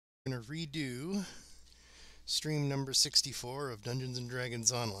Going to redo stream number 64 of Dungeons and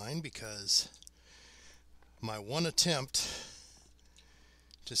Dragons Online because my one attempt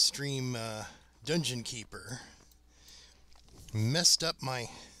to stream Dungeon Keeper messed up my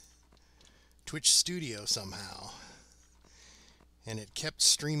Twitch studio somehow, and it kept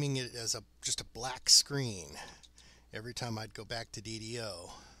streaming it as just a black screen. Every time I'd go back to DDO,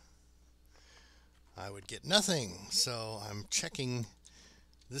 I would get nothing. So I'm checking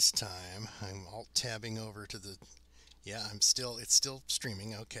this time. I'm alt-tabbing over to the... Yeah, it's still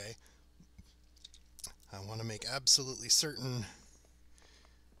streaming. Okay. I want to make absolutely certain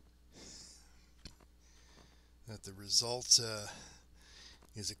that the result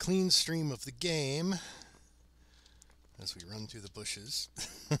is a clean stream of the game as we run through the bushes.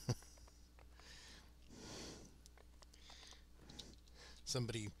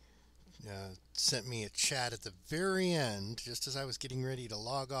 Somebody sent me a chat at the very end, just as I was getting ready to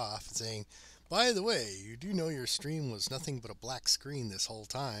log off, saying, "By the way, you do know your stream was nothing but a black screen this whole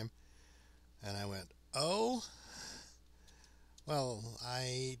time?" And I went, "Oh? Well,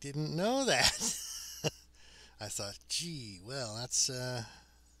 I didn't know that." I thought, gee, well, that's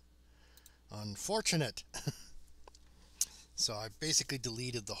unfortunate. So I basically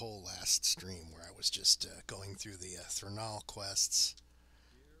deleted the whole last stream where I was just going through the Thranal quests.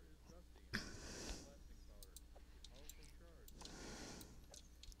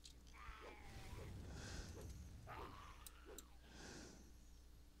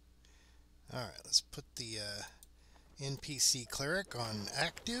 Alright, let's put the NPC cleric on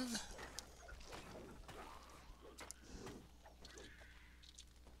active.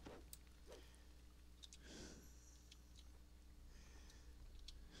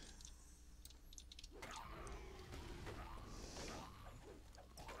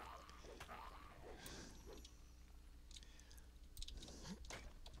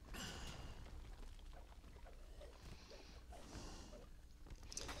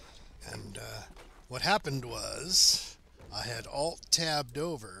 And what happened was I had alt-tabbed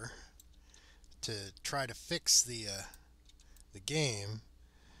over to try to fix the game,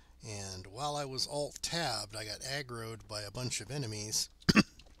 and while I was alt-tabbed, I got aggroed by a bunch of enemies,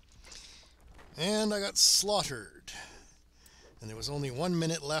 and I got slaughtered. And there was only 1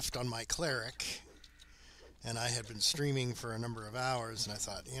 minute left on my cleric, and I had been streaming for a number of hours, and I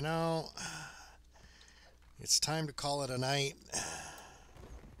thought, you know, it's time to call it a night.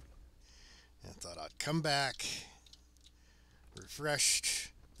 And I thought I'd come back refreshed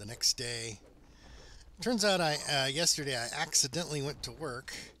the next day. Turns out yesterday I accidentally went to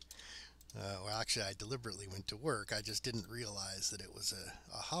work. Well, actually, I deliberately went to work. I just didn't realize that it was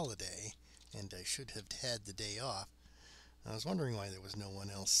a holiday, and I should have had the day off. I was wondering why there was no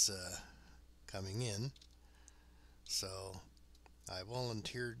one else coming in. So I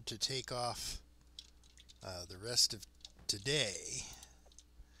volunteered to take off the rest of today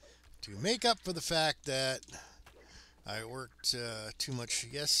to make up for the fact that I worked too much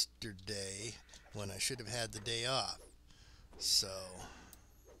yesterday when I should have had the day off. So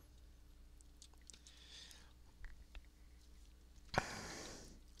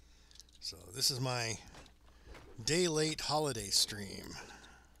this is my day late holiday stream.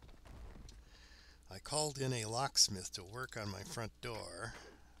 I called in a locksmith to work on my front door.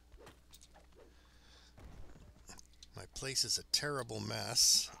 My place is a terrible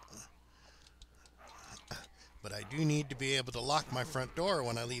mess, but I do need to be able to lock my front door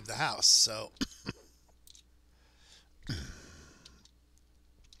when I leave the house, so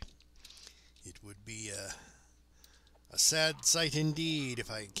it would be a sad sight indeed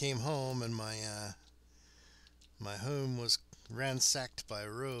if I came home and my home was ransacked by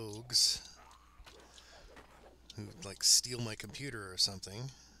rogues who'd like steal my computer or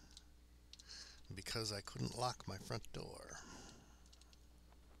something because I couldn't lock my front door.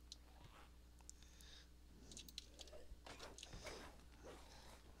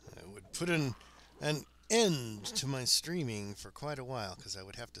 I would put an end to my streaming for quite a while because I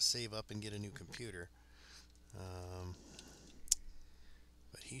would have to save up and get a new computer.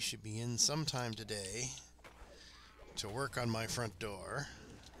 But he should be in sometime today to work on my front door.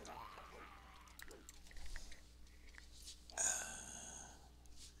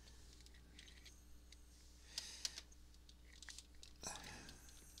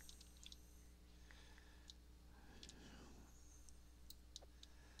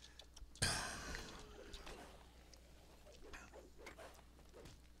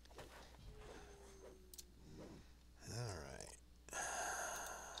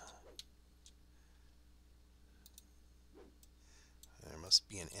 Must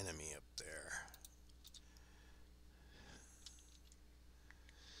be an enemy up there.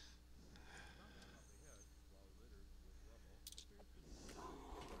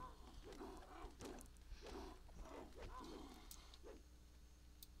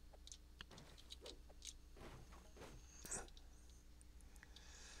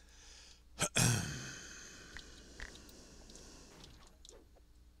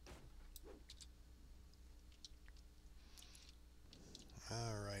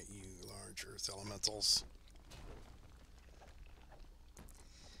 consoles.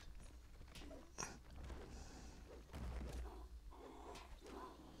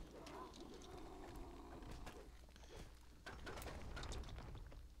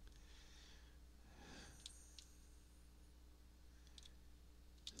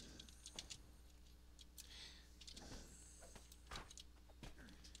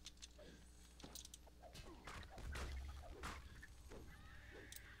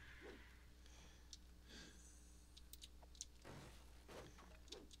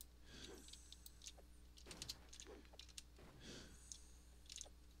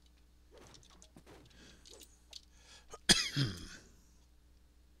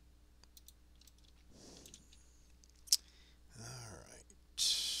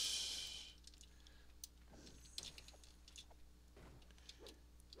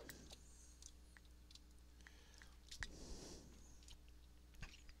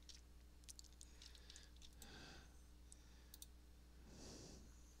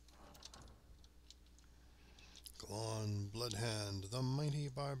 Glon Bloodhand, the mighty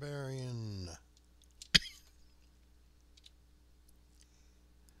barbarian.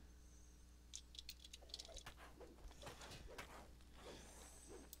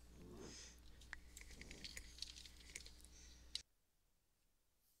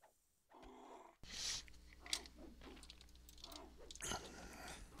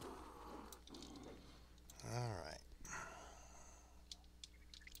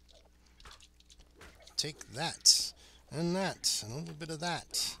 Take that, and that, and a little bit of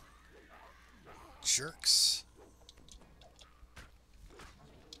that. Jerks.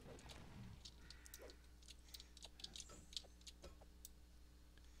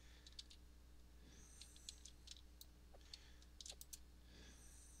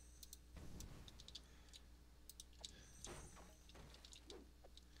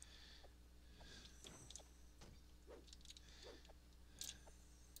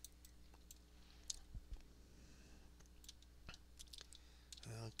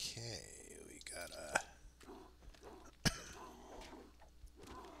 Okay, we got a...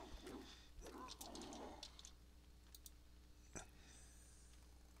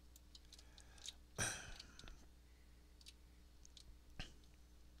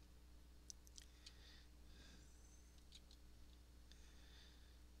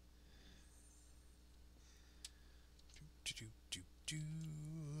 do.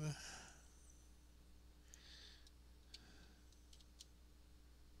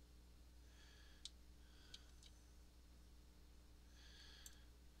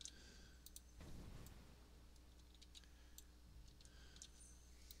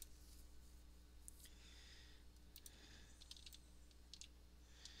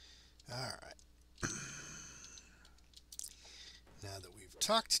 Alright. Now that we've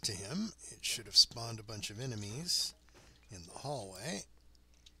talked to him, it should have spawned a bunch of enemies in the hallway.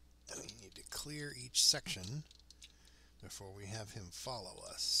 And we need to clear each section before we have him follow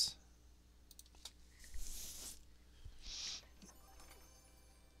us.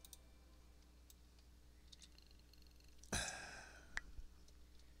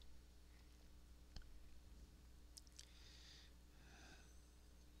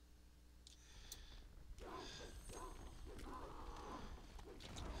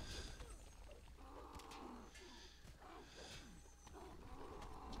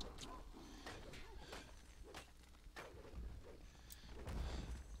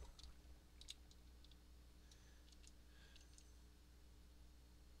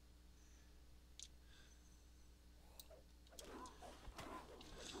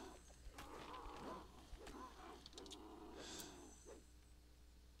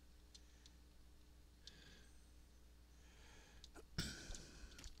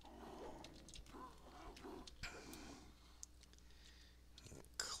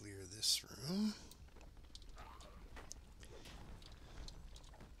 Clear this room.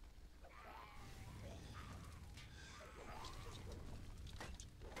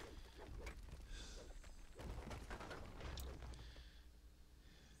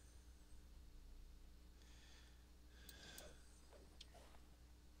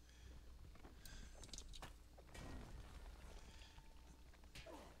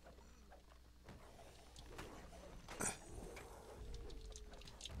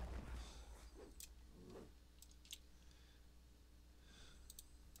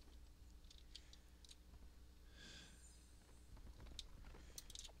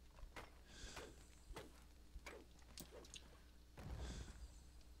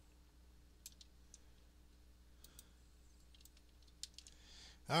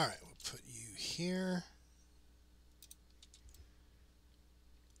 Alright, we'll put you here.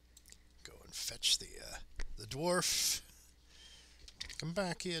 Go and fetch dwarf. Come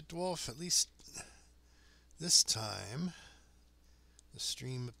back here, dwarf. At least this time the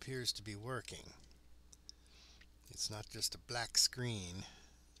stream appears to be working. It's not just a black screen.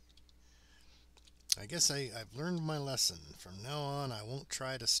 I guess I've learned my lesson. From now on, I won't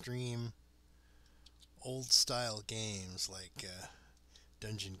try to stream old-style games like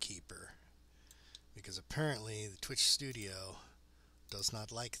Dungeon Keeper, because apparently the Twitch studio does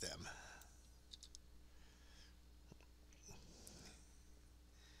not like them.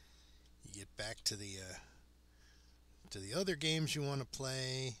 You get back to the other games you want to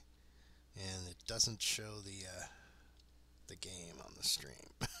play, and it doesn't show the game on the stream.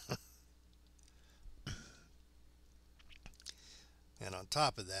 And on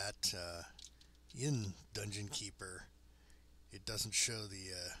top of that, in Dungeon Keeper, it doesn't show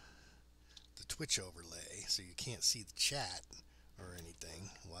the Twitch overlay, so you can't see the chat or anything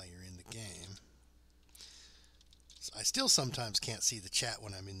while you're in the game. So I still sometimes can't see the chat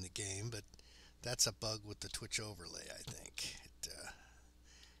when I'm in the game, but that's a bug with the Twitch overlay, I think.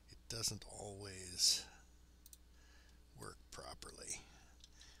 It doesn't always work properly.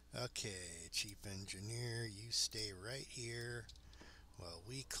 Okay, Chief Engineer, you stay right here while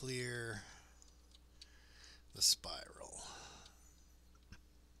we clear the spiral.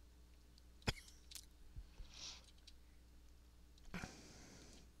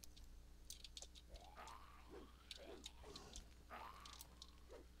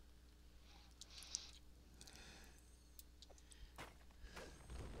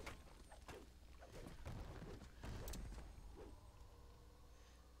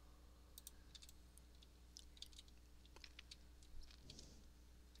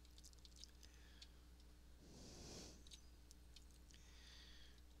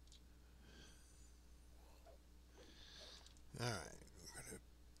 Alright, we're going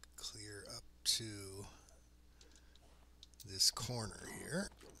to clear up to this corner here.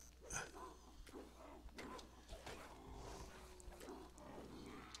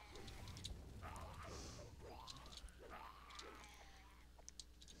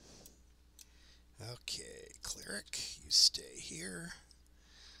 Okay, Cleric, you stay here.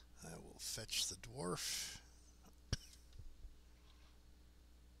 I will fetch the dwarf.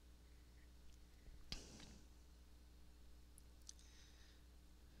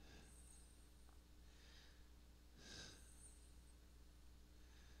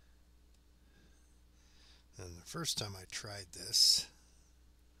 And the first time I tried this,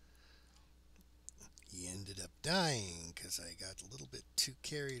 he ended up dying because I got a little bit too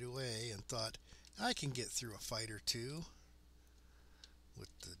carried away and thought I can get through a fight or two with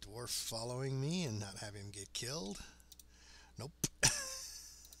the dwarf following me and not have him get killed. Nope.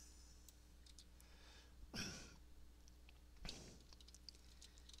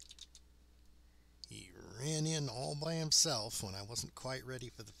 He ran in all by himself when I wasn't quite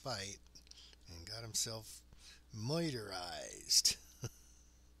ready for the fight and got himself murderized.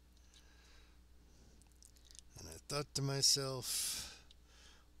 And I thought to myself,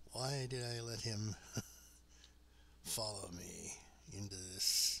 why did I let him follow me into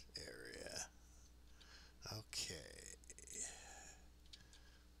this area? Okay.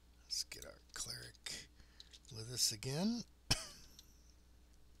 Let's get our cleric with us again.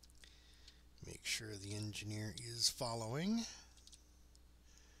 Make sure the engineer is following.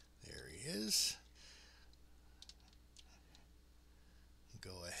 There he is.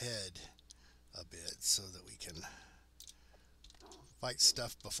 Go ahead a bit so that we can fight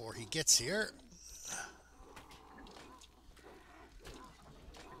stuff before he gets here.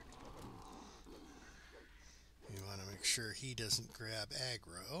 We want to make sure he doesn't grab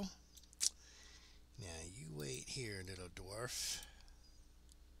aggro. Now you wait here, little dwarf,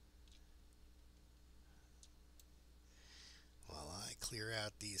 while I clear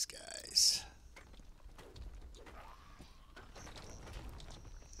out these guys.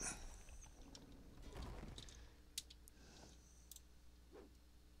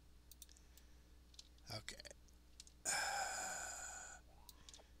 Okay.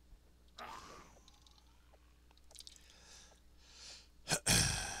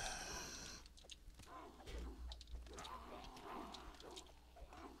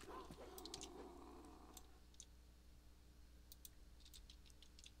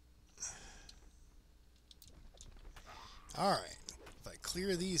 All right. If I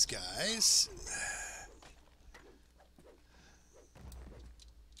clear these guys,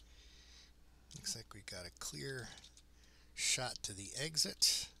 looks like we got a clear shot to the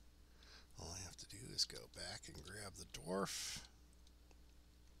exit. All I have to do is go back and grab the dwarf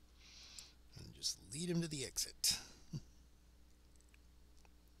and just lead him to the exit.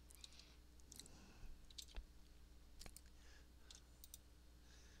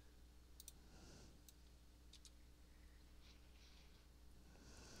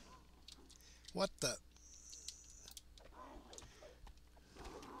 What the?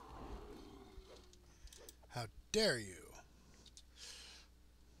 How dare you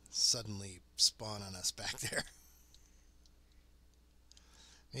suddenly spawn on us back there?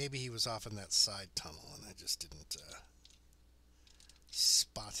 Maybe he was off in that side tunnel and I just didn't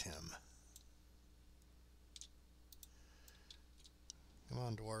spot him. Come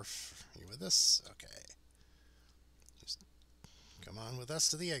on, dwarf. Are you with us? Okay. Just come on with us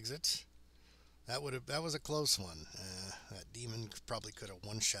to the exit. That was a close one. That demon probably could have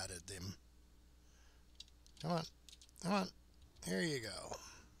one-shotted them. Come on. Come on. There you go.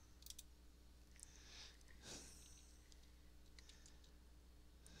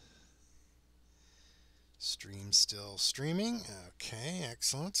 Stream still streaming. Okay,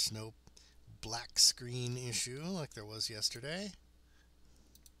 excellent. No black screen issue like there was yesterday.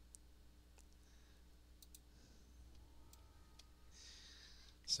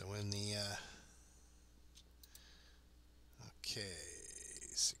 So when the okay,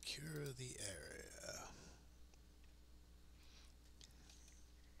 secure the area.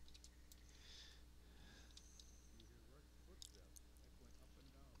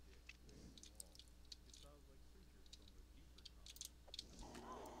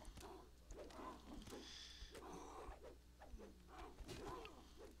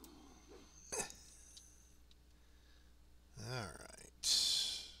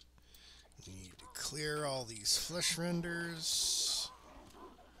 Clear all these flesh renders.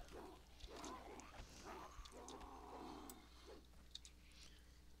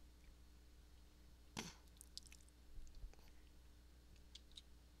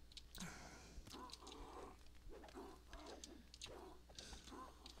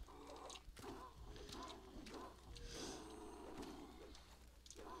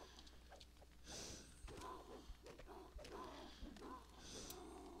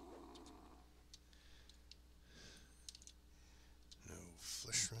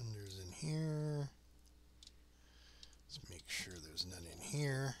 Renders in here. Let's make sure there's none in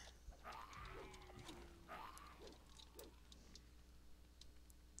here.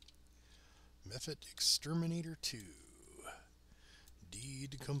 Method Exterminator 2.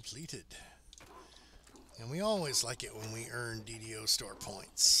 Deed completed. And we always like it when we earn DDO store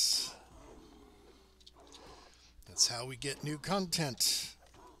points. That's how we get new content.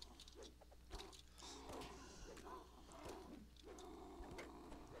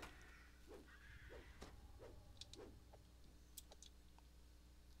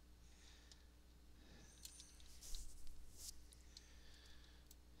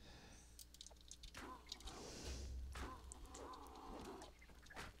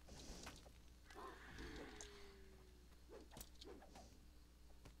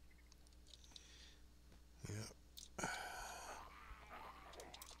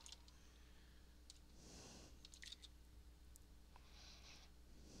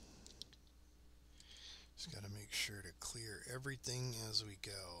 Just got to make sure to clear everything as we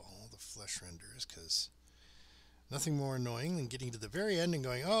go, all the flesh renders, because nothing more annoying than getting to the very end and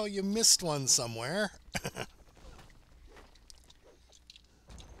going, oh, you missed one somewhere.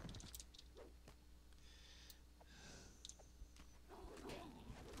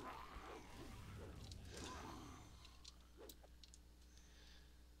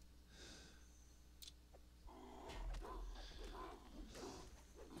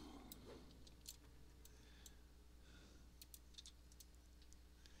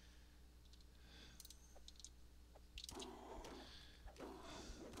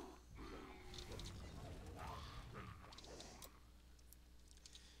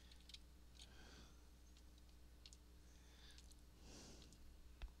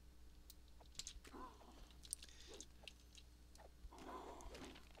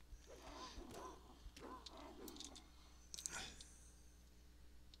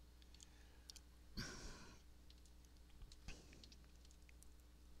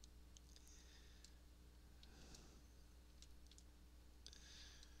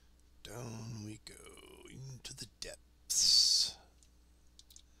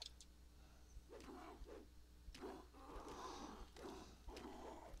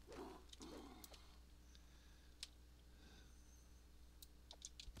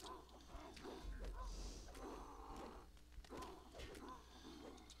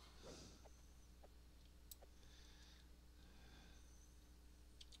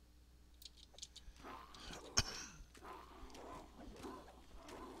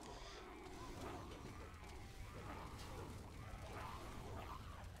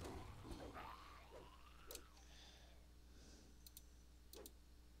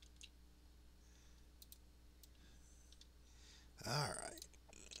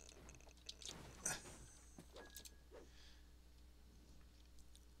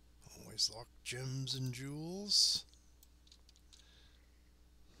 There's lock gems and jewels.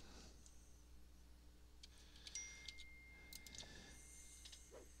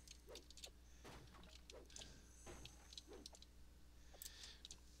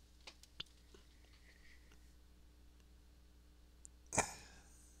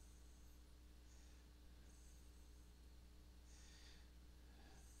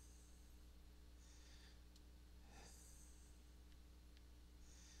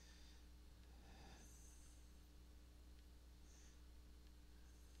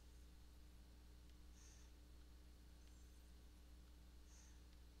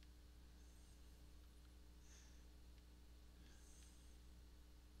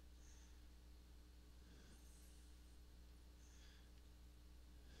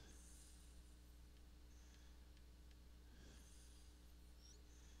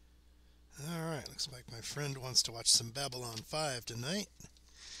 Alright, looks like my friend wants to watch some Babylon 5 tonight.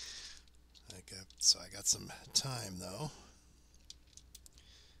 So I got some time though.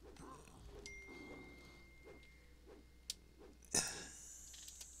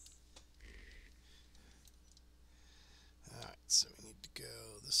 Alright, so we need to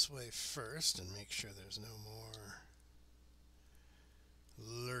go this way first and make sure there's no more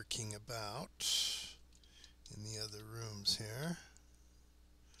lurking about in the other rooms here.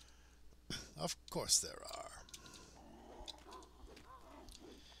 Of course there are.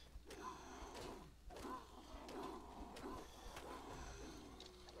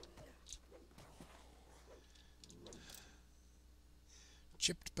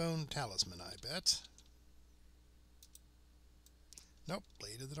 Chipped bone talisman, I bet. Nope,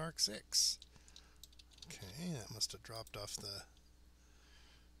 Blade of the Dark 6. Okay, that must have dropped off the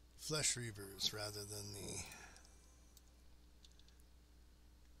Flesh Reavers rather than the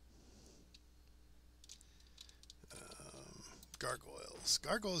gargoyles.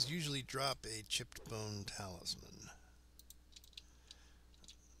 Gargoyles usually drop a chipped bone talisman.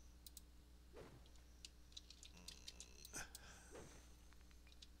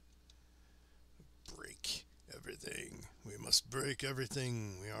 Break everything. We must break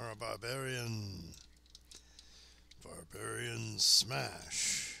everything. We are a barbarian. Barbarian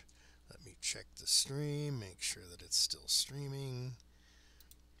smash. Let me check the stream, make sure that it's still streaming.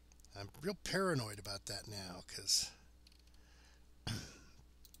 I'm real paranoid about that now, because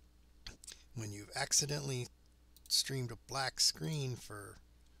when you've accidentally streamed a black screen for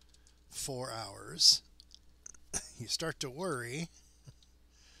 4 hours, you start to worry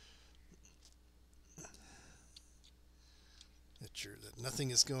that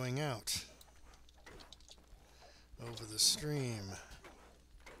nothing is going out over the stream.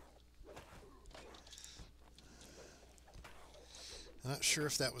 I'm not sure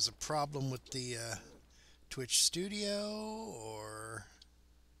if that was a problem with the Twitch Studio or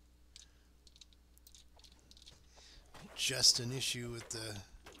just an issue with the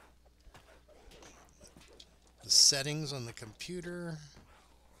settings on the computer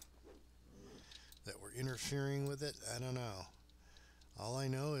that were interfering with it. I don't know. All I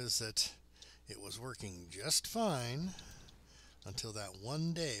know is that it was working just fine until that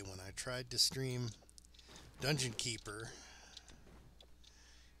one day when I tried to stream Dungeon Keeper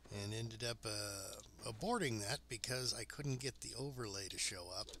and ended up aborting that because I couldn't get the overlay to show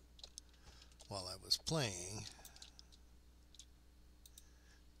up while I was playing.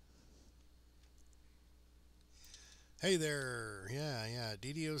 Hey there, yeah,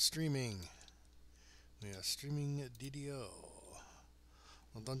 DDO streaming. We are streaming DDO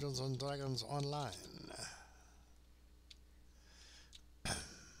on Dungeons and Dragons Online.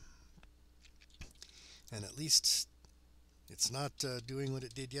 And at least it's not doing what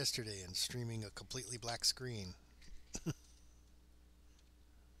it did yesterday and streaming a completely black screen.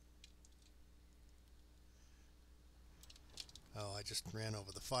 Oh, I just ran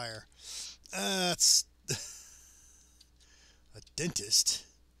over the fire. That's a dentist.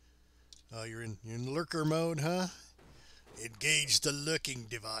 Oh, you're in lurker mode, huh? Engage the lurking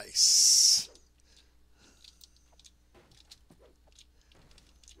device.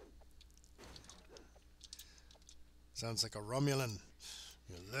 Sounds like a Romulan.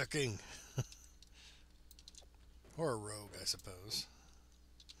 You're lurking. Or a rogue, I suppose.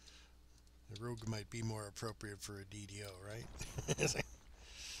 A rogue might be more appropriate for a DDO, right?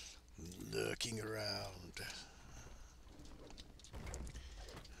 Lurking around.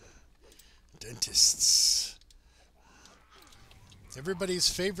 Dentists. Everybody's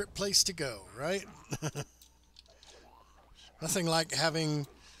favorite place to go, right? Nothing like having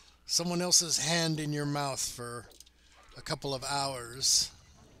someone else's hand in your mouth for a couple of hours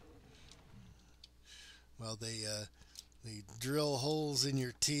while they drill holes in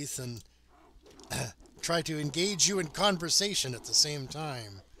your teeth and try to engage you in conversation at the same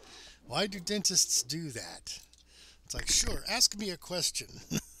time. Why do dentists do that? It's like, sure, ask me a question.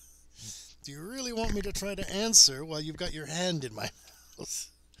 Do you really want me to try to answer while you've got your hand in my mouth?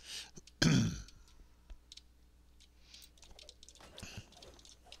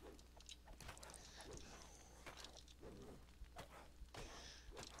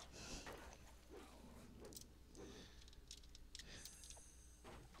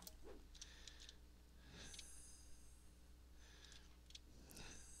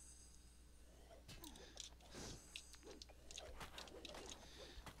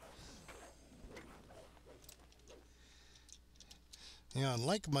 Yeah,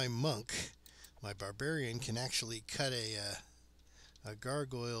 unlike my monk, my barbarian can actually cut a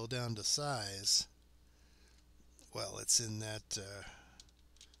gargoyle down to size. Well, it's in that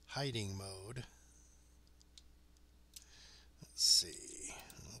hiding mode. Let's see.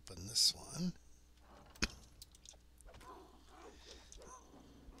 Open this one.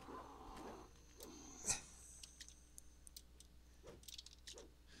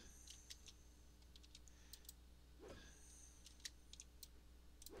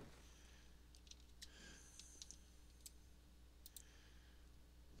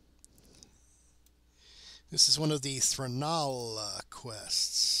 This is one of the Thranal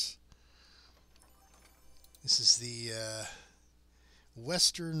quests. This is the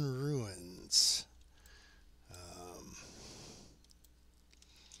Western Ruins.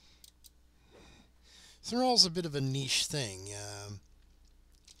 Thrall's a bit of a niche thing.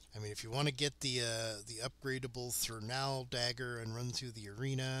 I mean, if you want to get the upgradable Thranal dagger and run through the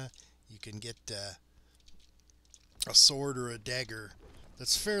arena, you can get a sword or a dagger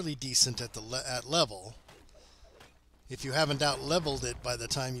that's fairly decent at at level. If you haven't out-leveled it by the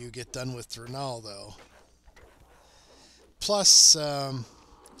time you get done with Thranal, though. Plus, the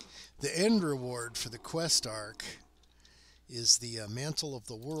end reward for the quest arc is the Mantle of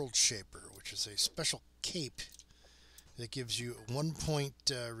the World Shaper, which is a special cape that gives you 1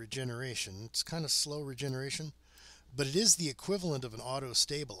 point regeneration. It's kind of slow regeneration, but it is the equivalent of an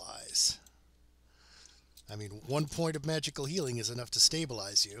auto-stabilize. I mean, 1 point of magical healing is enough to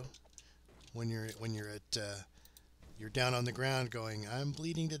stabilize you when you're at you're down on the ground going, I'm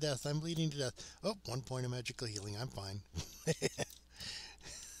bleeding to death, I'm bleeding to death. Oh, 1 point of magical healing, I'm fine.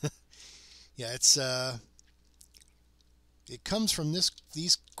 Yeah, it comes from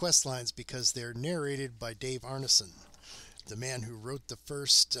these quest lines because they're narrated by Dave Arneson, the man who wrote the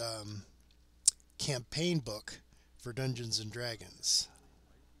first campaign book for Dungeons and Dragons.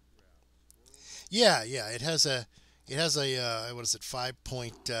 Yeah, it has a what is it, 5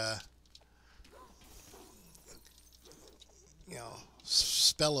 point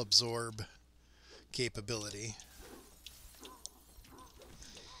spell absorb capability.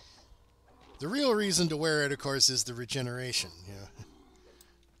 The real reason to wear it, of course, is the regeneration.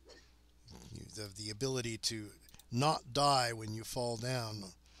 The ability to not die when you fall down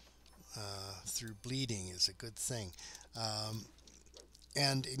through bleeding is a good thing.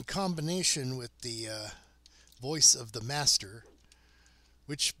 And in combination with the voice of the master,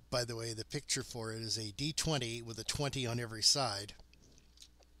 which, by the way, the picture for it is a D20 with a 20 on every side.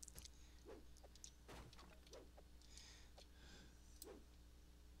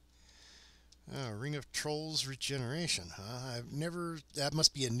 Oh, Ring of Trolls regeneration, huh? That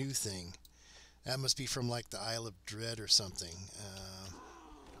must be a new thing. That must be from like the Isle of Dread or something.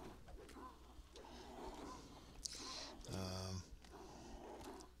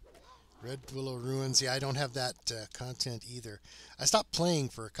 Red Willow Ruins. Yeah, I don't have that content either. I stopped playing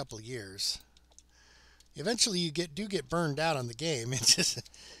for a couple of years. Eventually, you do get burned out on the game. It's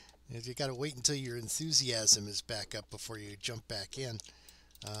just you got to wait until your enthusiasm is back up before you jump back in.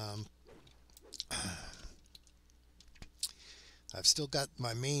 I've still got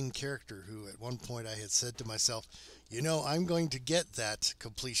my main character who at one point I had said to myself, I'm going to get that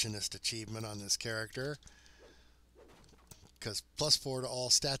completionist achievement on this character because +4 to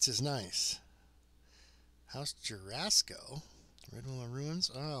all stats is nice. House Jurasco, Red Willow Ruins.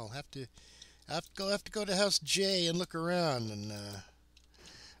 Oh, I'll have to go to House J and look around, and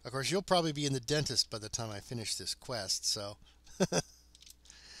of course you'll probably be in the dentist by the time I finish this quest, so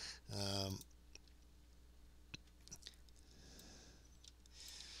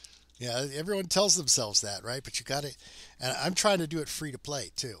yeah, everyone tells themselves that, right? But you got to, and I'm trying to do it free to play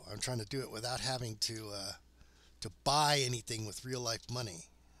too. I'm trying to do it without having to buy anything with real life money.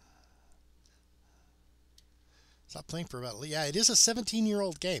 Stop playing for about, yeah, it is a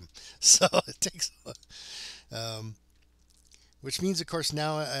 17-year-old game, so it takes, which means, of course,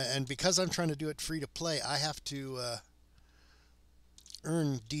 now, and because I'm trying to do it free to play, I have to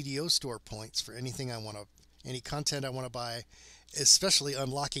earn DDO store points for anything I want to, any content I want to buy, especially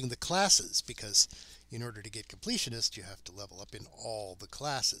unlocking the classes, because in order to get completionist, you have to level up in all the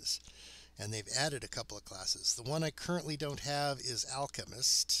classes. And they've added a couple of classes. The one I currently don't have is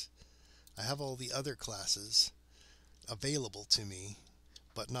Alchemist. I have all the other classes available to me,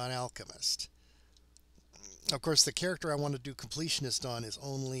 but not Alchemist. Of course, the character I want to do completionist on is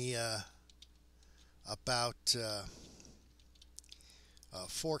only about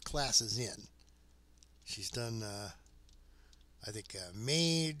 4 classes in. She's done, I think,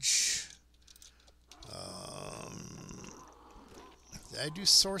 mage. Did I do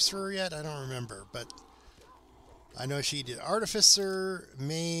sorcerer yet? I don't remember, but I know she did artificer,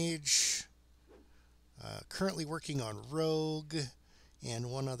 mage. Currently working on rogue, and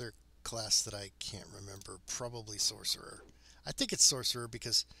one other class that I can't remember. Probably sorcerer. I think it's sorcerer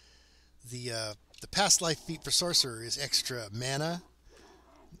because the past life feat for sorcerer is extra mana.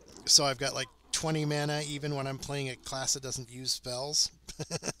 So I've got like 20 mana even when I'm playing a class that doesn't use spells.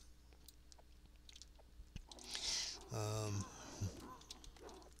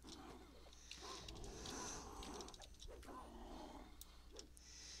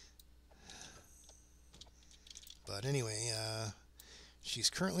 But anyway, she's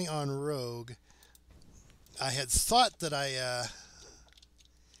currently on rogue. I had thought that I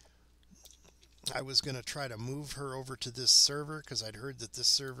was going to try to move her over to this server because I'd heard that this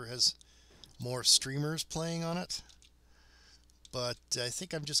server has more streamers playing on it. But I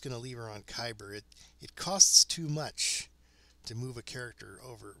think I'm just going to leave her on Kyber. It costs too much to move a character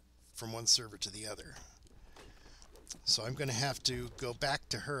over from one server to the other. So I'm going to have to go back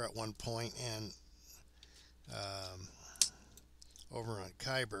to her at one point and over on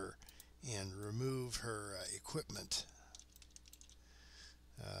Kyber and remove her equipment.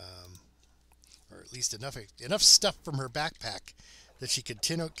 Or at least enough stuff from her backpack that she can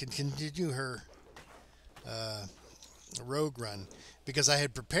continue her rogue run, because I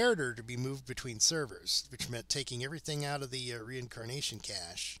had prepared her to be moved between servers, which meant taking everything out of the reincarnation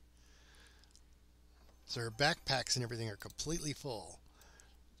cache. So her backpacks and everything are completely full,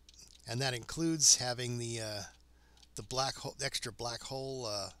 and that includes having the black hole, extra black hole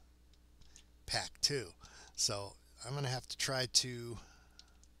pack too. So I'm gonna have to try to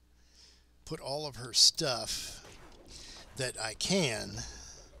put all of her stuff that I can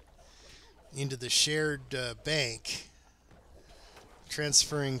into the shared bank,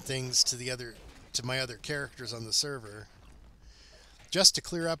 transferring things to my other characters on the server, just to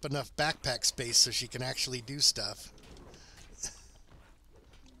clear up enough backpack space so she can actually do stuff.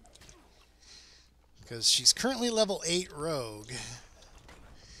 Because she's currently level 8 rogue.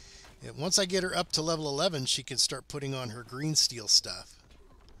 And once I get her up to level 11, she can start putting on her green steel stuff.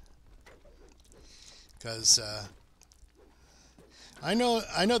 Because I know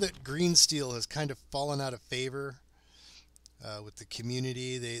that green steel has kind of fallen out of favor with the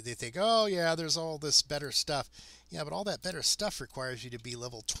community. They think, oh yeah, there's all this better stuff. Yeah, but all that better stuff requires you to be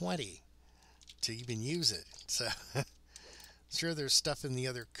level 20 to even use it. So sure, there's stuff in the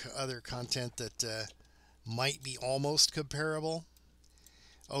other content that might be almost comparable.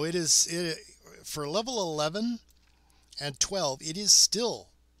 Oh, it for level 11 and 12, it is still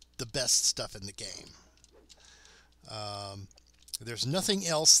the best stuff in the game. There's nothing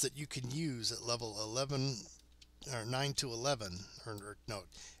else that you can use at level 11 or 9 to 11, or no,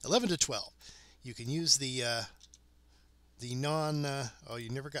 11 to 12. You can use the non. Oh,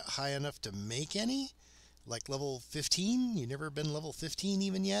 you never got high enough to make any, like level 15. You never been level 15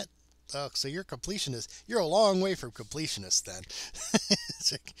 even yet. Oh, so you're completionist. You're a long way from completionist then.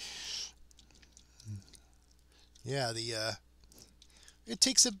 It's like, yeah, it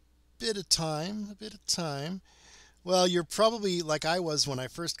takes a bit of time. Well, you're probably like I was when I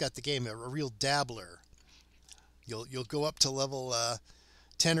first got the game, a real dabbler. You'll go up to level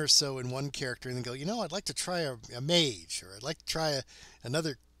 10 or so in one character and then go, you know, I'd like to try a mage, or I'd like to try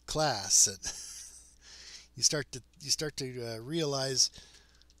another class. And you start to realize,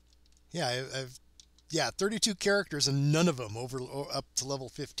 yeah, I've 32 characters and none of them up to level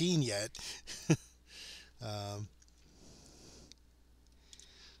 15 yet.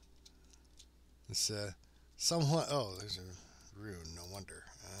 It's somewhat. Oh, there's a rune. No wonder.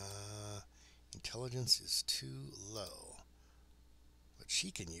 Intelligence is too low, but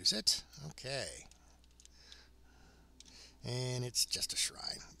she can use it. Okay, and it's just a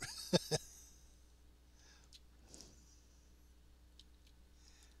shrine.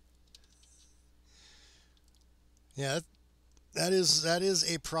 Yeah, that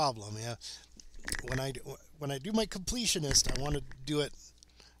is a problem. Yeah, when I do my completionist, I want to do it.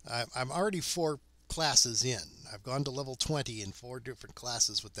 I'm already 4 classes in. I've gone to level 20 in 4 different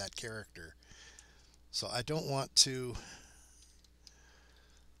classes with that character. So I don't want to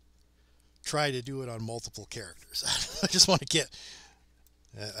try to do it on multiple characters. I just want to get...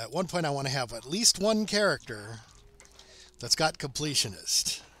 at one point I want to have at least one character that's got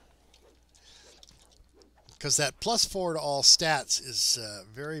completionist. Because that +4 to all stats is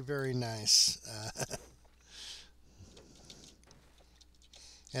very, very nice.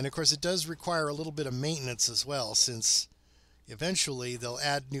 And of course it does require a little bit of maintenance as well, since eventually they'll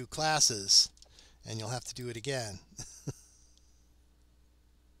add new classes and you'll have to do it again.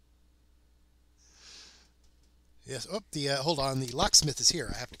 Yes, oh, hold on, the locksmith is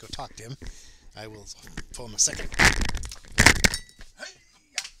here. I have to go talk to him. I will phone a second.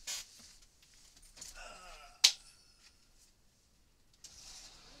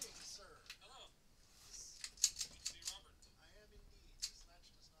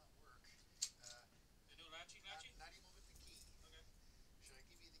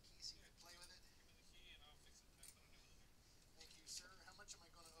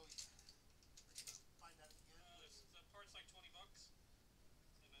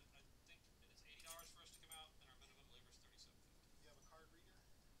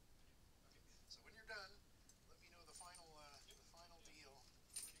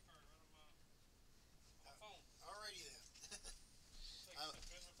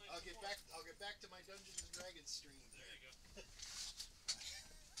 I'll get back to my Dungeons and Dragons stream. There you go.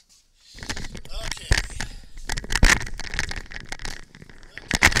 Okay.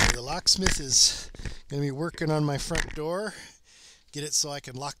 The locksmith is going to be working on my front door. Get it so I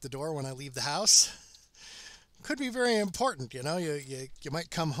can lock the door when I leave the house. Could be very important, you know. You might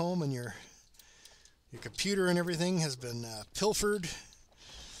come home and your computer and everything has been pilfered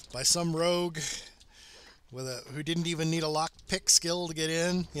by some rogue who didn't even need a lockpick skill to get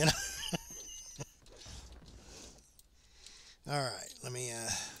in, you know. All right, let me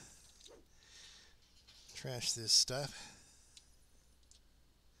trash this stuff.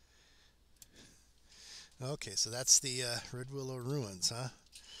 Okay, so that's the Red Willow Ruins, huh?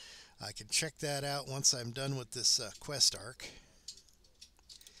 I can check that out once I'm done with this quest arc.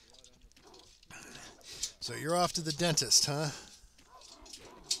 So you're off to the dentist, huh?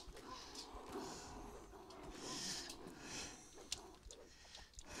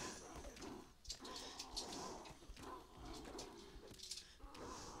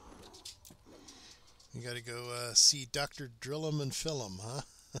 You got to go see Dr. Drill'em and Fill'em, huh?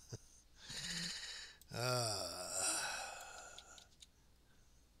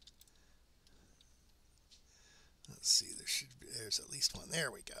 Let's see. There's at least one. There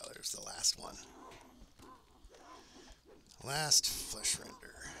we go. There's the last one. Last flesh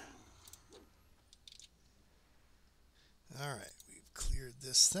render. All right, we've cleared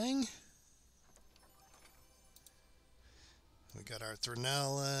this thing. We got our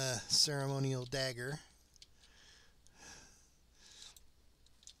Thronel ceremonial dagger.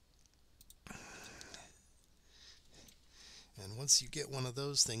 And once you get one of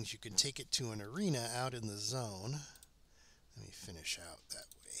those things, you can take it to an arena out in the zone. Let me finish out that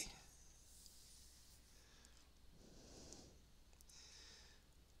way.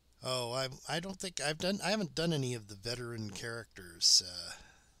 Oh, I don't think I haven't done any of the veteran characters.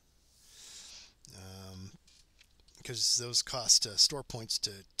 Because those cost store points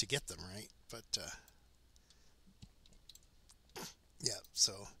to get them, right? But yeah,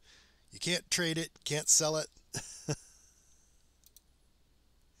 so you can't trade it, can't sell it.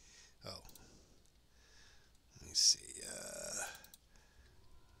 Oh, let me see.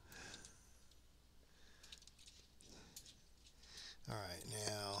 All right,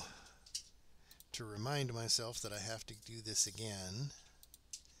 now to remind myself that I have to do this again,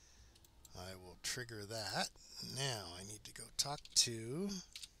 I will trigger that. Now I need to go talk to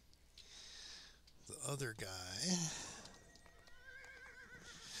the other guy.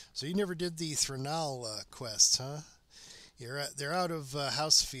 So you never did the Thronel quests, huh? They're out of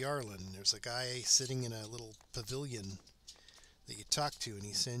House Fiarlan. There's a guy sitting in a little pavilion that you talk to, and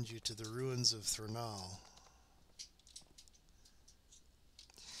he sends you to the ruins of Thronel.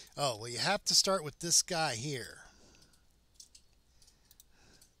 Oh, well, you have to start with this guy here.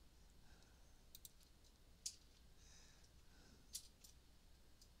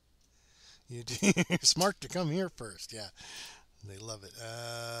 You're smart to come here first. Yeah, they love it.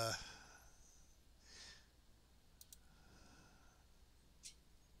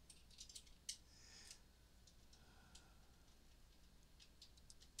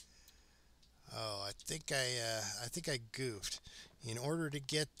 Oh, I think I goofed. In order to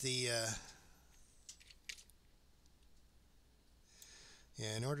get the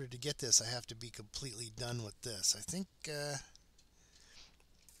Yeah, in order to get this, I have to be completely done with this. I think there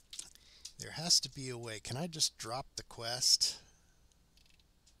has to be a way. Can I just drop the quest?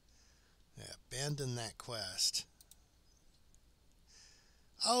 Yeah, abandon that quest.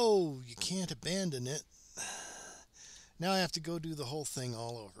 Oh, you can't abandon it. Now I have to go do the whole thing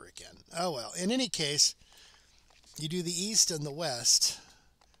all over again. Oh well, in any case, you do the east and the west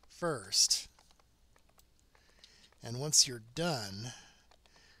first. And once you're done,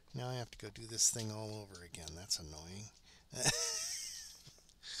 now I have to go do this thing all over again. That's annoying.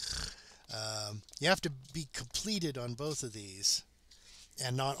 You have to be completed on both of these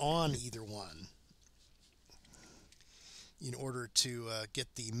and not on either one in order to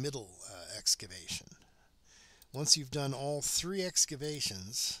get the middle excavation. Once you've done all 3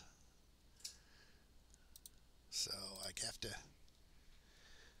 excavations, so I have to...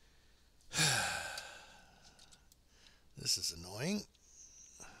 This is annoying.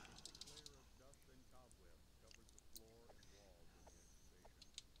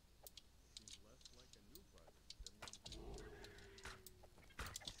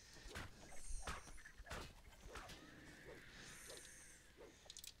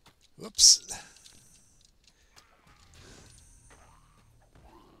 Whoops.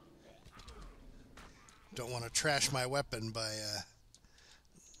 Don't want to trash my weapon by...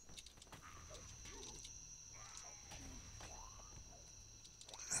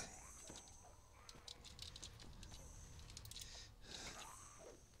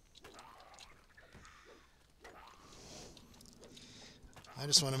 I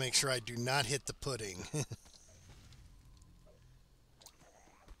just want to make sure I do not hit the pudding.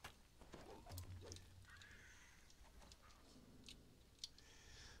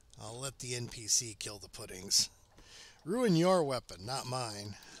 I'll let the NPC kill the puddings. Ruin your weapon, not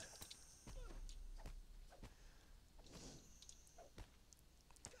mine.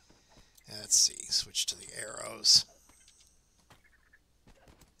 Let's see, switch to the arrows.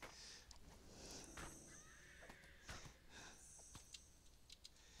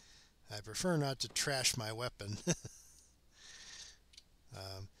 I prefer not to trash my weapon.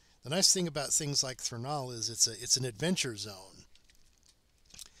 The nice thing about things like Thranal is it's an adventure zone.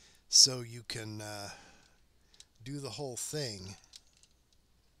 So you can do the whole thing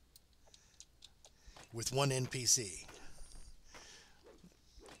with one NPC.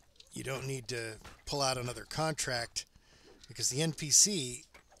 You don't need to pull out another contract because the NPC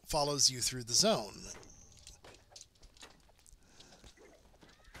follows you through the zone.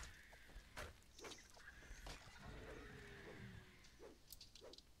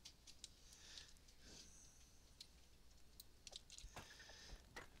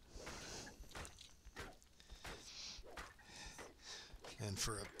 And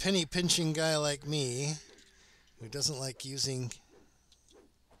for a penny pinching guy like me, who doesn't like using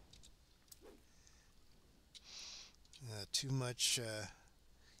too much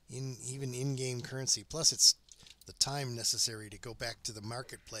even in-game currency, plus it's the time necessary to go back to the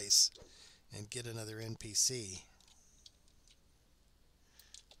marketplace and get another NPC.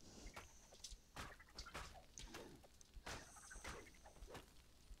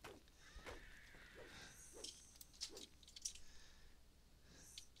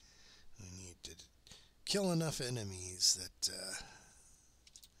 Kill enough enemies that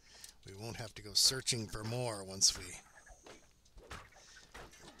we won't have to go searching for more once we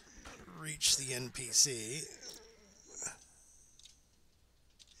reach the NPC.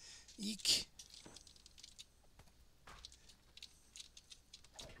 Eek.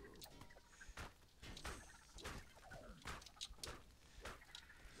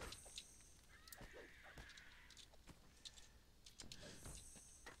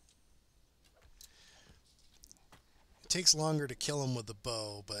 Takes longer to kill him with the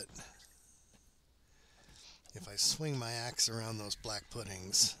bow, but if I swing my axe around those black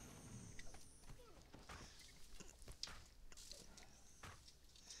puddings,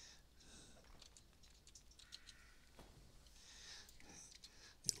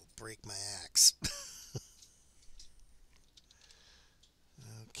 it'll break my axe.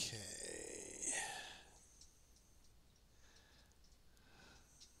 Okay.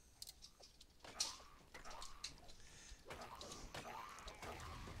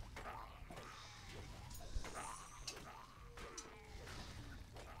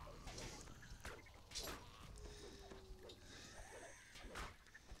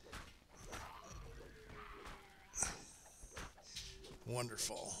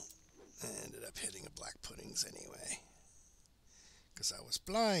 Wonderful. I ended up hitting a black puddings anyway, because I was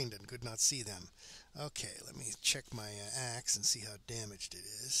blind and could not see them. Okay, let me check my axe and see how damaged it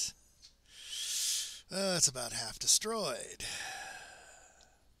is. It's about half destroyed.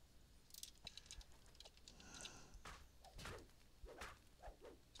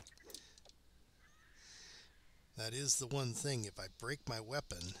 That is the one thing. If I break my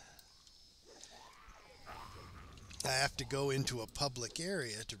weapon, I have to go into a public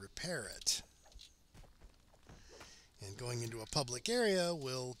area to repair it. And going into a public area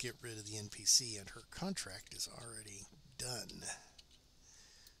will get rid of the NPC, and her contract is already done.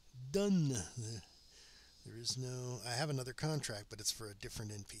 Done. There is no... I have another contract, but it's for a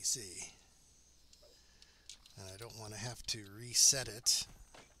different NPC. And I don't want to have to reset it.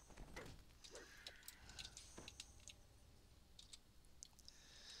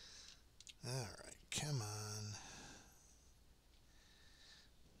 Alright, come on.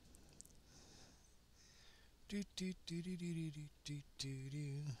 Do do do do do do do do do.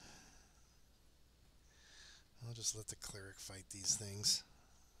 I'll just let the cleric fight these things.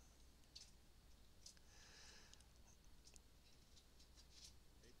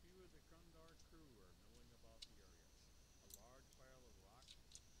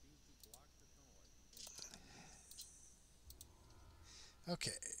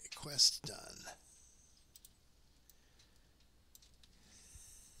 Okay, quest done.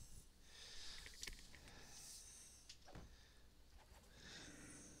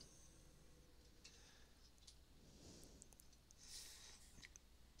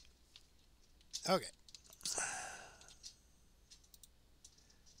 Okay.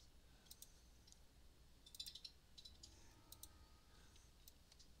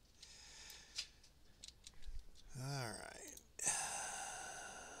 All right.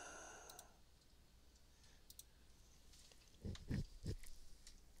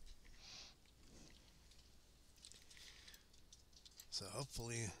 So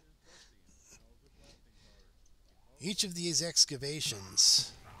hopefully each of these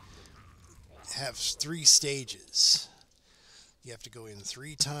excavations have 3 stages. You have to go in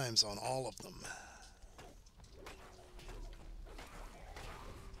 3 times on all of them.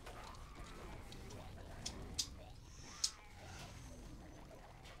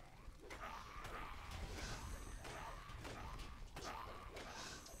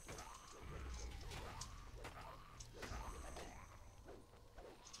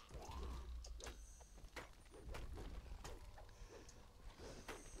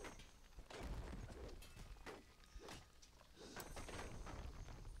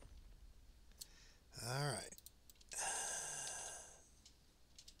 All right.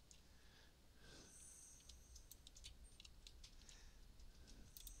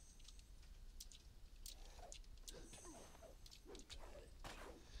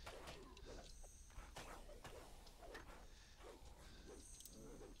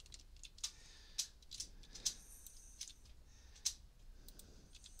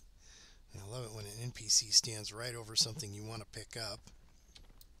 I love it when an NPC stands right over something you want to pick up.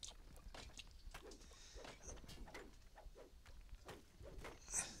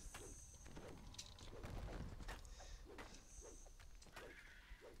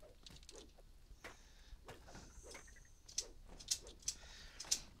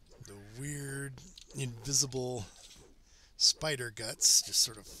 The weird, invisible spider guts just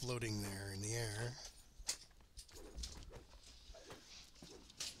sort of floating there in the air.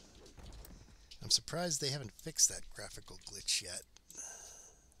 I'm surprised they haven't fixed that graphical glitch yet.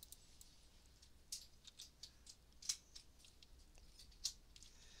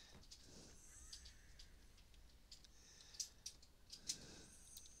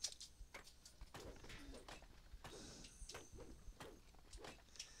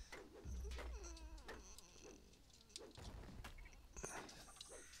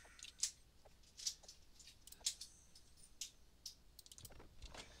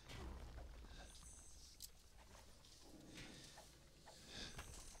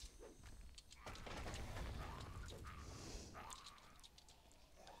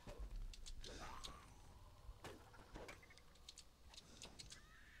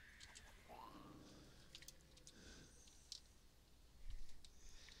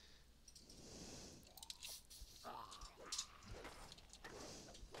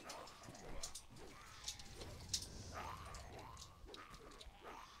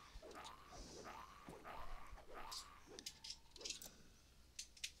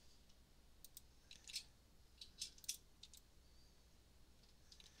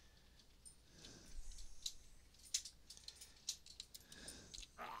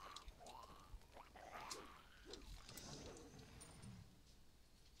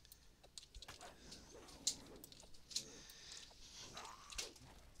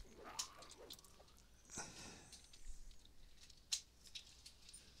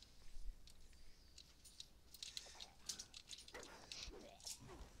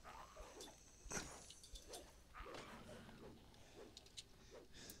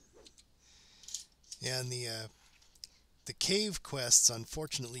 Yeah, and the the cave quests,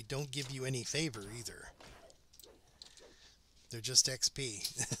 unfortunately, don't give you any favor either. They're just XP.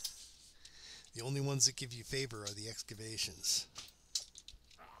 The only ones that give you favor are the excavations.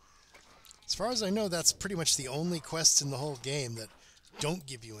 As far as I know, that's pretty much the only quests in the whole game that don't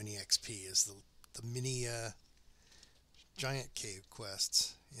give you any XP, is the mini giant cave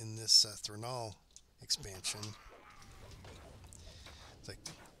quests in this Thranal expansion. It's like,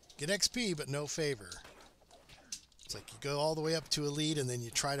 get XP, but no favor. It's like you go all the way up to Elite, and then you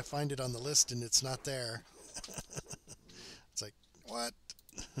try to find it on the list, and it's not there. It's like, what?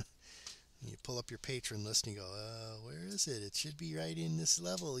 You pull up your patron list, and you go, where is it? It should be right in this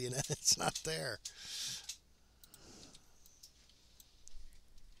level, you know? It's not there.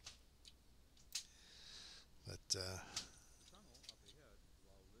 But,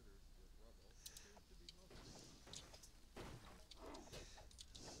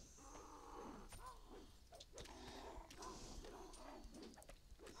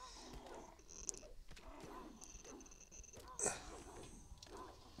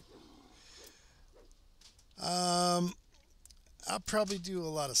 I'll probably do a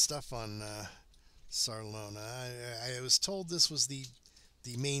lot of stuff on Sarlona. I was told this was the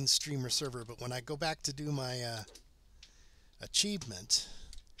main streamer server, but when I go back to do my achievement,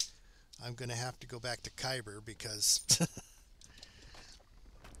 I'm going to have to go back to Kyber because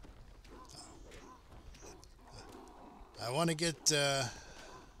I want to get the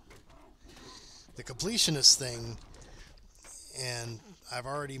completionist thing, and I've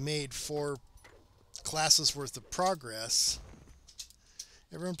already made 4 classes worth of progress.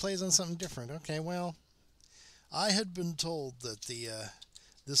 Everyone plays on something different. Okay, well, I had been told that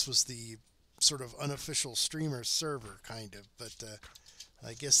this was the sort of unofficial streamer server, kind of, but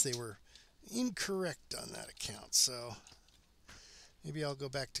I guess they were incorrect on that account, so maybe I'll go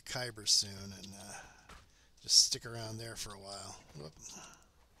back to Kyber soon and just stick around there for a while. Whoop.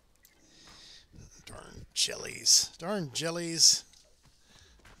 Darn jellies. Darn jellies.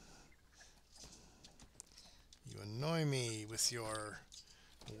 You annoy me with your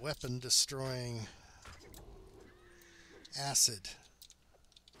weapon-destroying acid.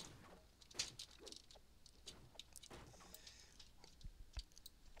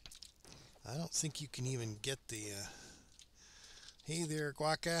 I don't think you can even get the... Hey there,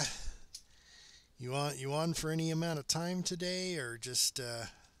 Guaca. You on for any amount of time today, or just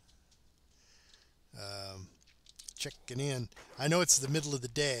checking in? I know it's the middle of the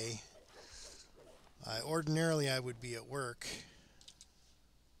day. Ordinarily, I would be at work.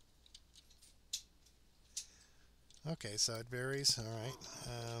 Okay, so it varies. All right.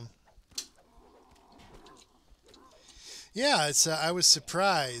 Yeah, it's. I was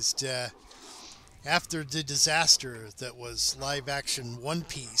surprised after the disaster that was live-action One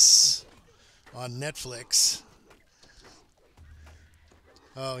Piece on Netflix.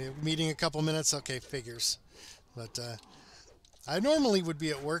 Oh, you're meeting a couple minutes? Okay, figures. But I normally would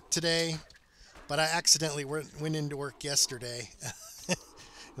be at work today, but I accidentally went into work yesterday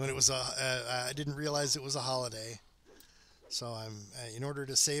when it was I didn't realize it was a holiday. So I'm in order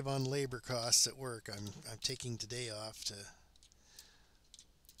to save on labor costs at work, I'm taking today off to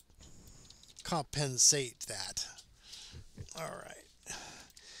compensate that. All right.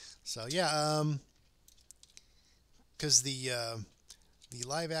 So yeah, because the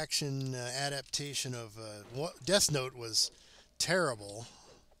live action adaptation of Death Note was terrible.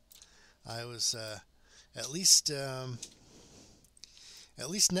 I was at least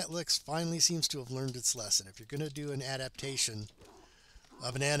Netflix finally seems to have learned its lesson. If you're going to do an adaptation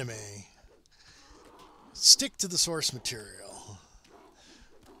of an anime, stick to the source material.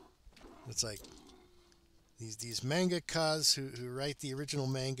 It's like these mangakas who write the original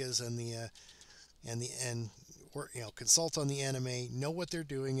mangas and consult on the anime, know what they're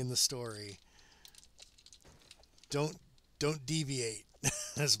doing in the story. Don't deviate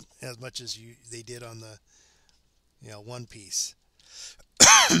as much as they did on the One Piece.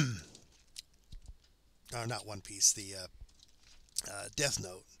 Or not One Piece, the Death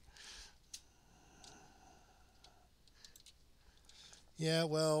Note. Yeah,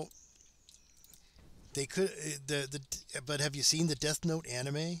 well, they could but have you seen the Death Note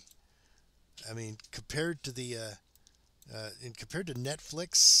anime? I mean, compared to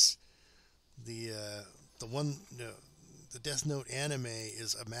Netflix, the Death Note anime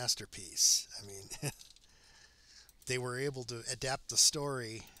is a masterpiece. I mean, they were able to adapt the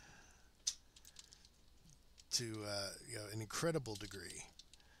story to an incredible degree.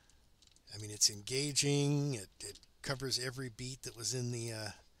 I mean, it's engaging. It covers every beat that was in the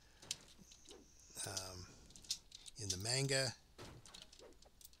manga,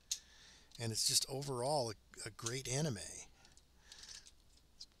 and it's just overall a great anime.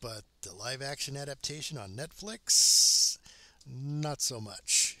 But the live action adaptation on Netflix, not so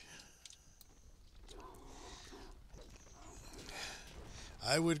much.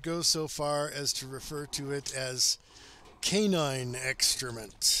 I would go so far as to refer to it as canine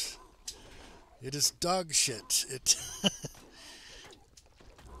excrement. It is dog shit.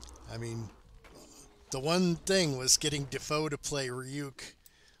 I mean, the one thing was getting Defoe to play Ryuk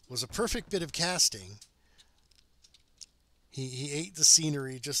was a perfect bit of casting. He ate the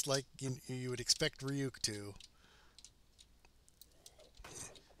scenery just like you would expect Ryuk to.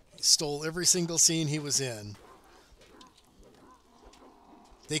 He stole every single scene he was in.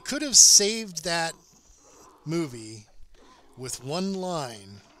 They could have saved that movie with one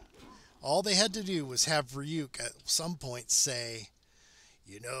line. All they had to do was have Ryuk at some point say,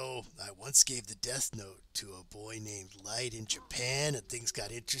 "You know, I once gave the death note to a boy named Light in Japan and things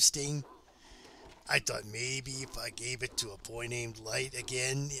got interesting. I thought maybe if I gave it to a boy named Light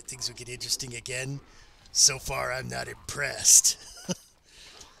again, things would get interesting again. So far, I'm not impressed."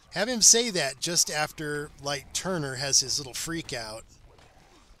 Have him say that just after Light Turner has his little freak out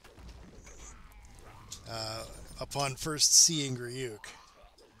upon first seeing Ryuk.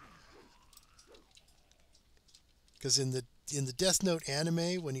 Because in the Death Note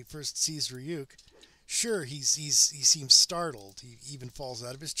anime, when he first sees Ryuk, sure, he seems startled. He even falls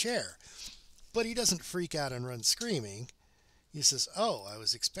out of his chair. But he doesn't freak out and run screaming. He says, "Oh, I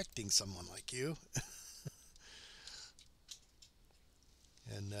was expecting someone like you."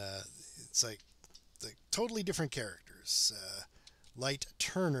 And it's like totally different characters. Light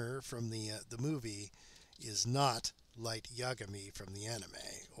Turner from the movie is not Light Yagami from the anime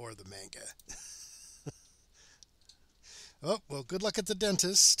or the manga. Oh, well, good luck at the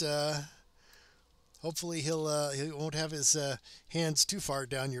dentist. Hopefully he won't have his hands too far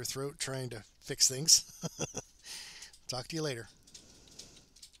down your throat trying to fix things. Talk to you later.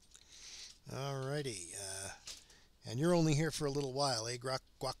 Alrighty. And you're only here for a little while, eh,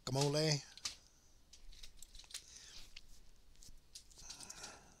 guacamole?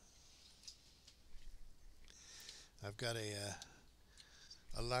 I've got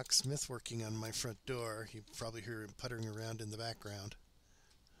a locksmith working on my front door. You probably hear him puttering around in the background.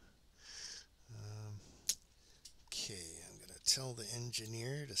 Okay, I'm going to tell the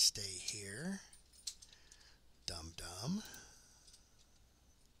engineer to stay here. Dum-dum.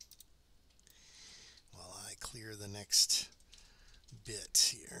 While I clear the next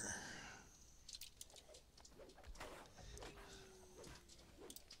bit here.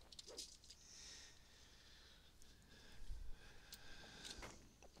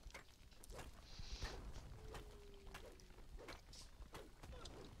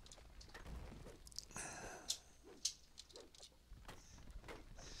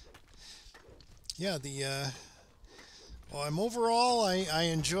 Yeah, overall, I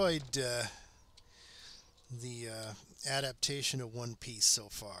enjoyed the adaptation of One Piece so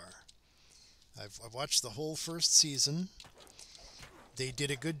far. I've watched the whole first season. They did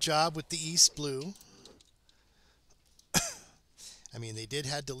a good job with the East Blue. I mean, they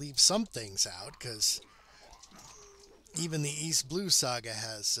had to leave some things out because even the East Blue saga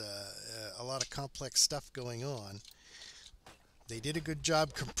has a lot of complex stuff going on. They did a good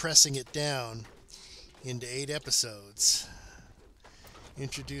job compressing it down into 8 episodes,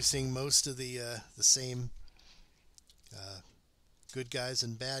 introducing most of the same good guys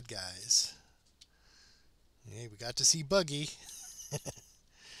and bad guys. Hey, we got to see Buggy.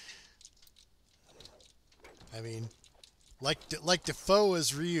 I mean, like Defoe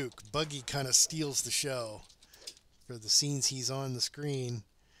as Ryuk, Buggy kind of steals the show. For the scenes he's on the screen,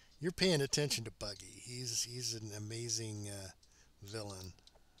 you're paying attention to Buggy. He's an amazing villain.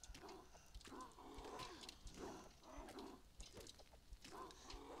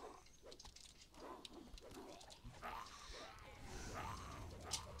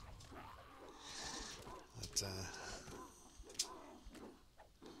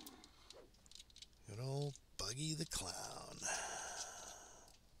 Good old Buggy the Clown.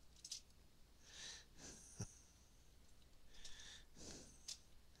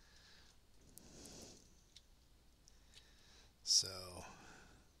 So,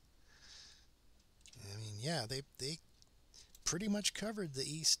 I mean, yeah, they pretty much covered the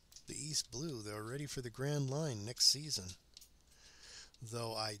East Blue. They're ready for the Grand Line next season.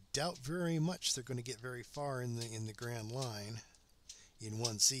 Though I doubt very much they're going to get very far in the Grand Line in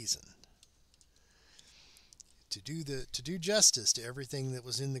one season. To do justice to everything that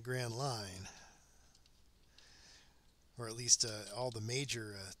was in the Grand Line, or at least all the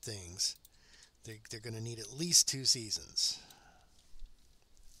major things, they're going to need at least 2 seasons.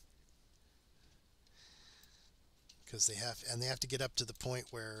 because they have to get up to the point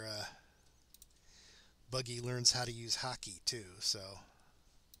where Buggy learns how to use hockey too. So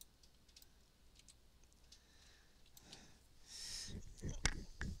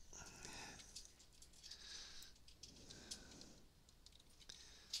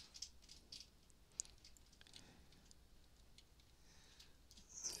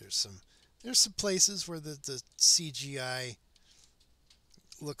there's some places where the CGI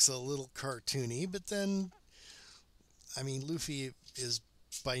looks a little cartoony, but then I mean Luffy is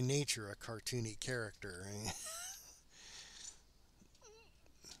by nature a cartoony character. I mean,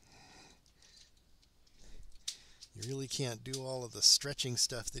 you really can't do all of the stretching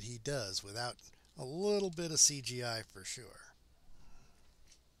stuff that he does without a little bit of CGI for sure.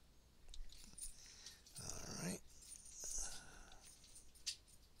 All right.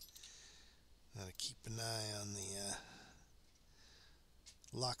 Gotta keep an eye on the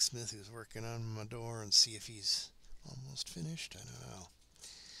locksmith who's working on my door and see if he's almost finished. I don't know.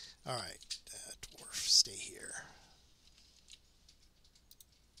 All right, dwarf, stay here.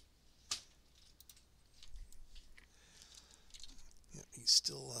 Yep, he's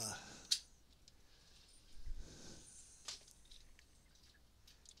still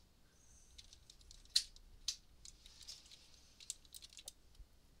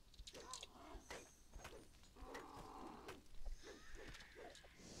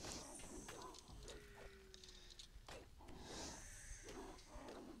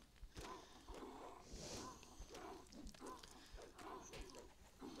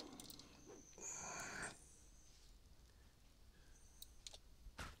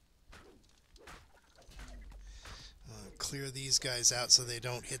clear these guys out so they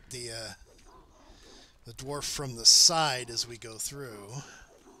don't hit the dwarf from the side as we go through.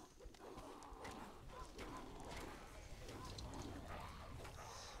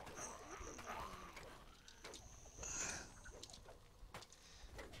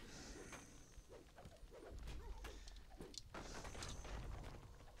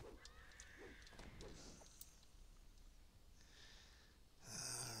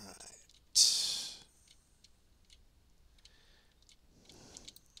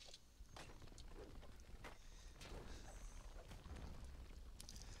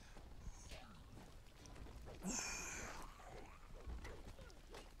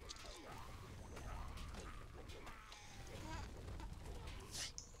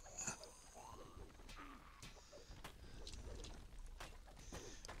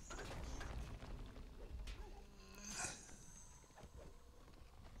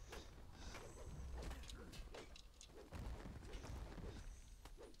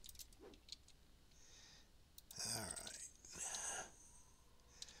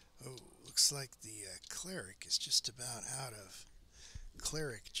 Looks like the cleric is just about out of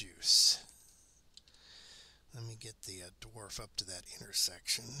cleric juice. Let me get the dwarf up to that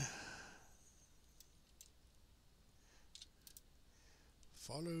intersection.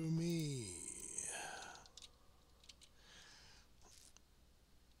 Follow me.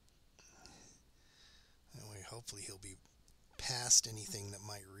 That way, hopefully he'll be past anything that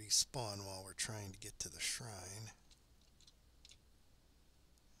might respawn while we're trying to get to the shrine.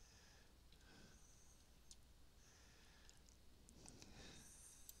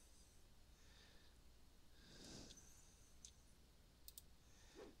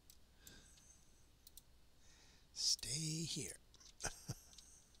 Stay here.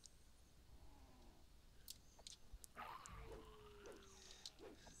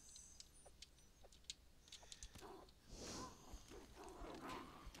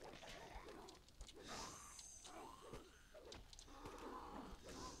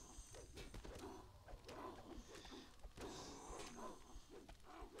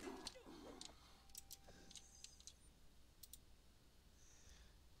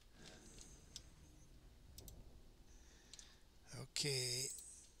 Okay.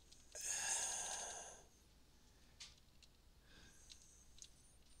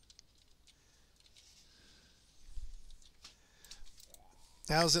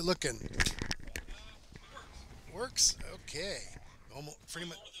 How's it looking? Works? Okay. Almost pretty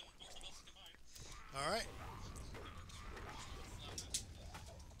much. All right.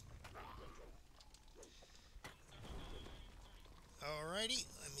 Alrighty.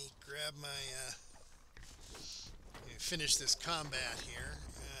 Let me grab my finish this combat here.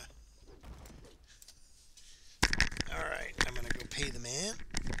 Alright, I'm gonna go pay the man.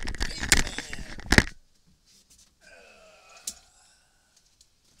 Pay the man.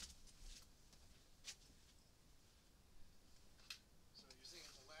 So you're saying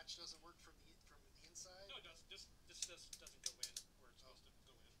the latch doesn't work from the inside? No, it does. This doesn't go in where it's supposed to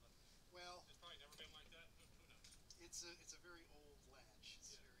go in. But well, it's probably never been like that. Who knows?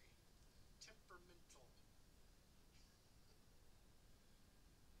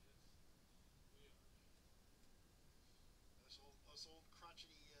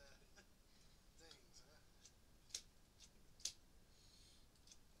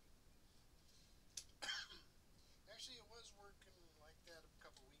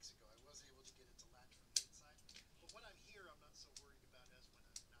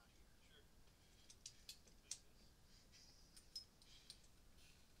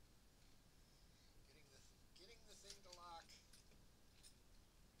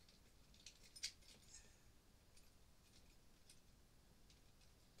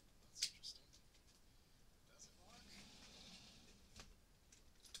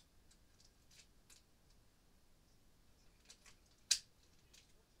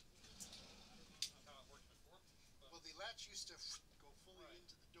 used to go fully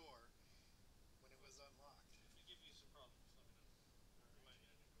into the door when it was unlocked. If it gives you some problems, let me know. You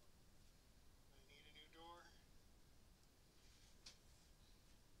might need a new door. I need a new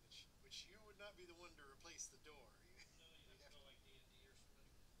door. Which you would not be the one to replace the door. No, you'd have to go like D&D or somebody.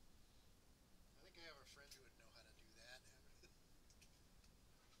 I think I have a friend who would know how to do that.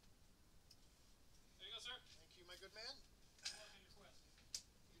 There you go, sir. Thank you, my good man. Good luck on your quest.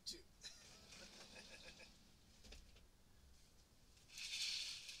 You too.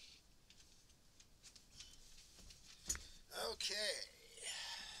 Okay.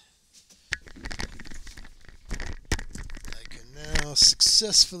 I can now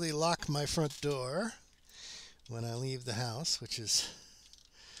successfully lock my front door when I leave the house, which is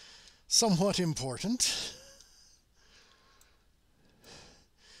somewhat important.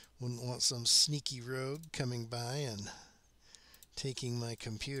 Wouldn't want some sneaky rogue coming by and taking my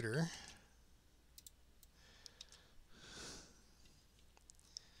computer.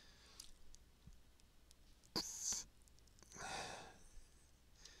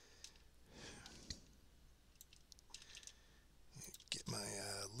 Get my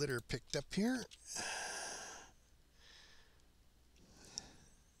litter picked up here.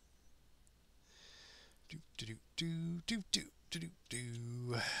 Do do do do do do do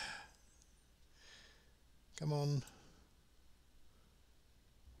do. Come on.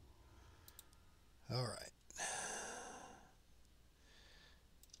 All right.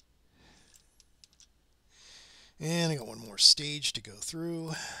 And I got one more stage to go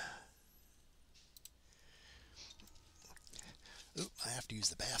through. Oop, I have to use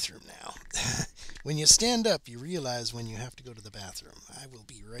the bathroom now. When you stand up, you realize when you have to go to the bathroom. I will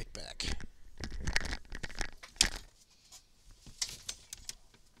be right back.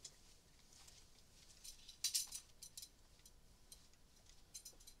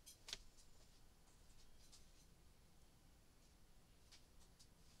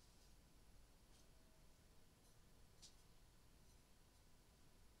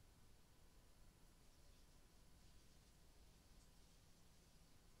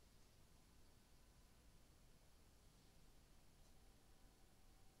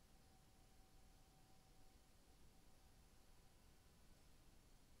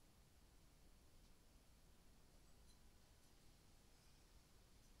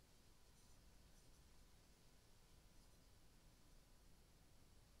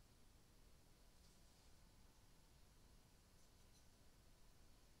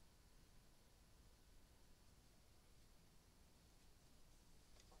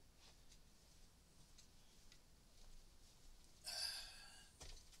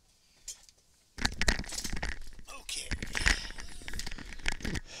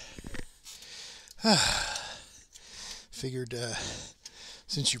 Figured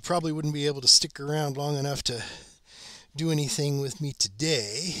since you probably wouldn't be able to stick around long enough to do anything with me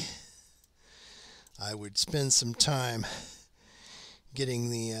today, I would spend some time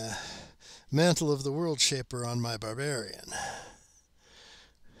getting the mantle of the World Shaper on my barbarian.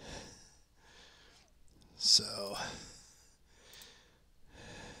 So,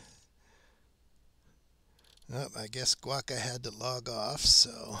 I guess Guaca had to log off,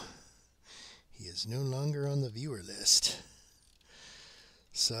 so he is no longer on the viewer list.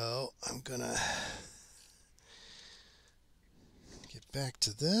 So I'm gonna get back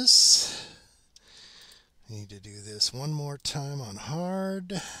to this. I need to do this one more time on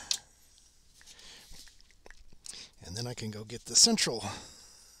hard. And then I can go get the central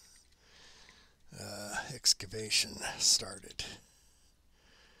excavation started.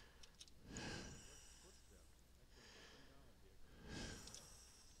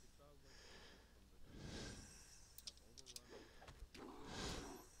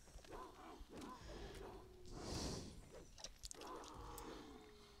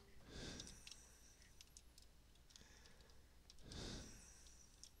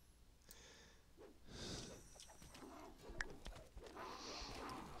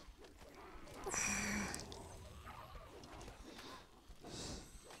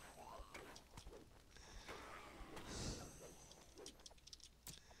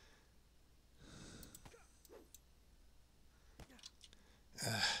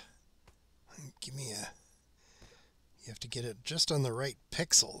 Give me a... You have to get it just on the right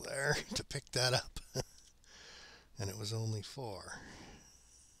pixel there to pick that up. And it was only 4.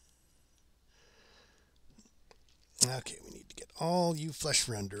 Okay, we need to get all you flesh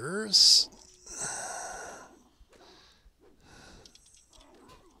renderers.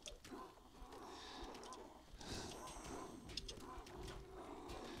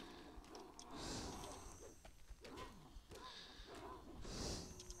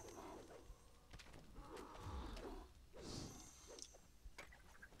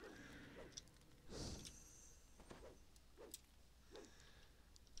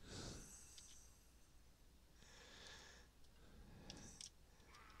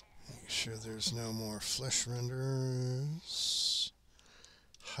 sure there's no more flesh renderers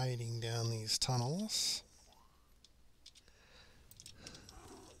hiding down these tunnels.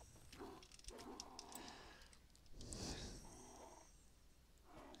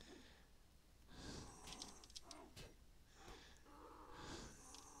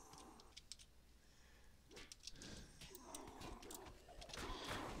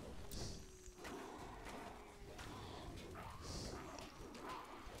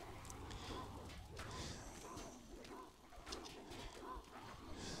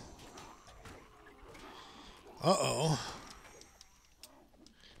 Uh-oh.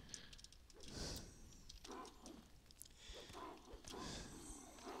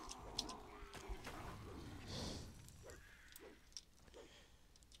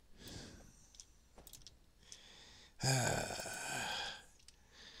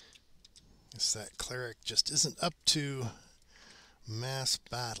 Guess that cleric just isn't up to mass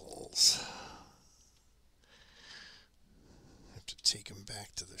battles. Have to take him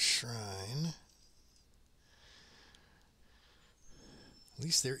back to the shrine. At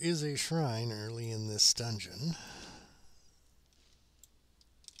least there is a shrine early in this dungeon.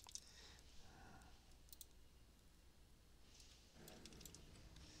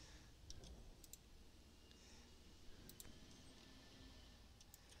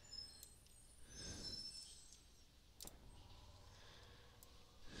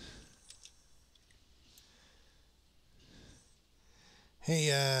 Hey,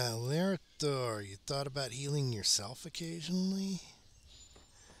 Lerathor, you thought about healing yourself occasionally?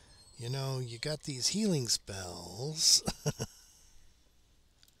 You know, you got these healing spells.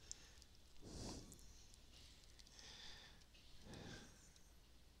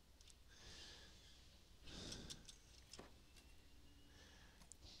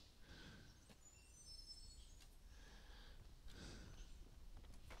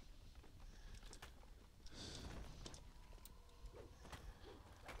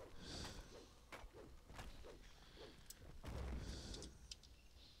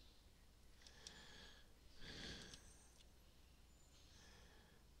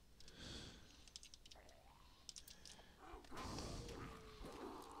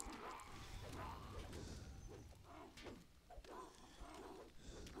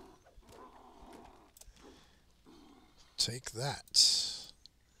 Take that,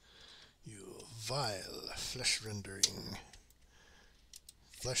 you vile flesh renderer.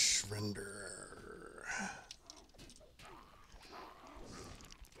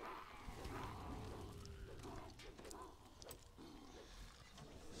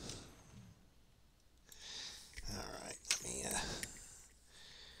 Alright, let me,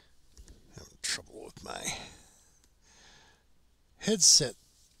 having trouble with my headset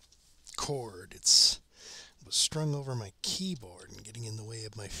cord. It was strung over my keyboard and getting in the way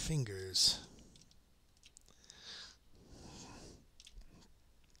of my fingers.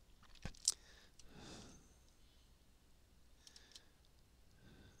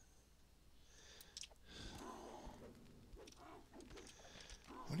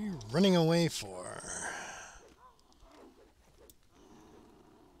 What are you running away for?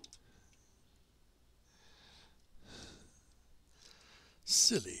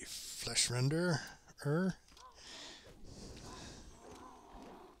 Silly flesh renderer.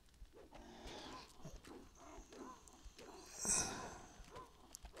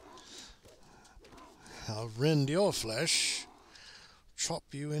 I'll rend your flesh, chop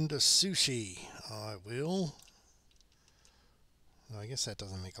you into sushi. I will. Well, I guess that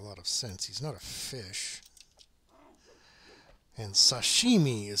doesn't make a lot of sense. He's not a fish. And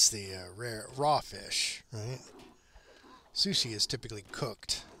sashimi is the rare raw fish, right? Sushi is typically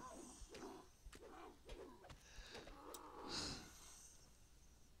cooked.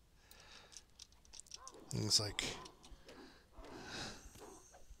 Things like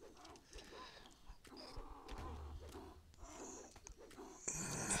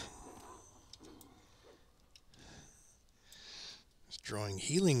drawing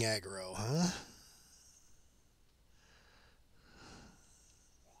healing aggro, huh?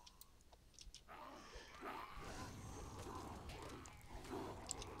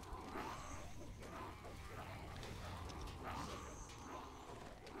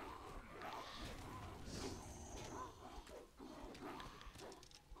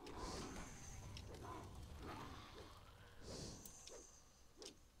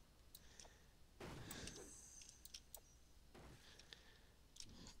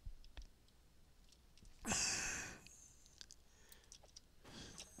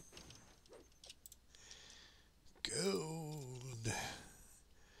 Gold.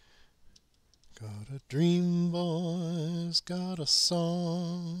 Got a dream, boys, got a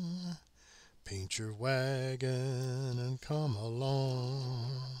song. Paint your wagon and come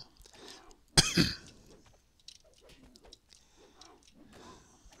along.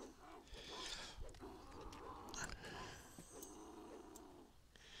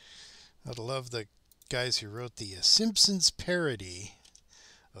 I'd love the guys who wrote the Simpsons parody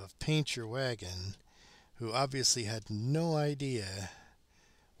of Paint Your Wagon, who obviously had no idea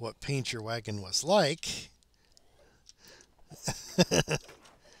what Paint Your Wagon was like.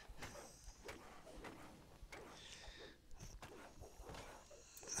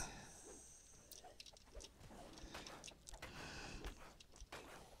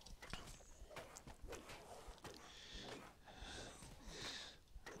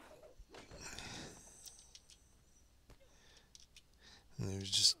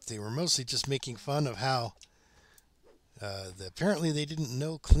 They were mostly just making fun of how apparently they didn't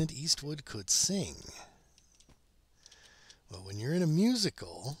know Clint Eastwood could sing. Well, when you're in a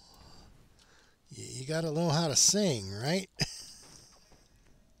musical, you got to know how to sing, right?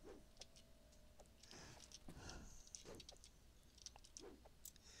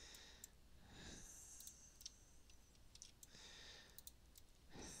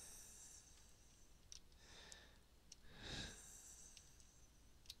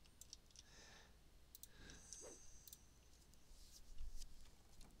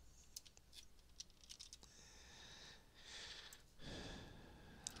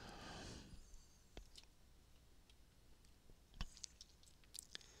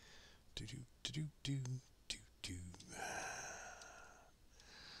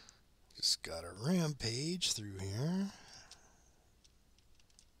 Just got a rampage through here.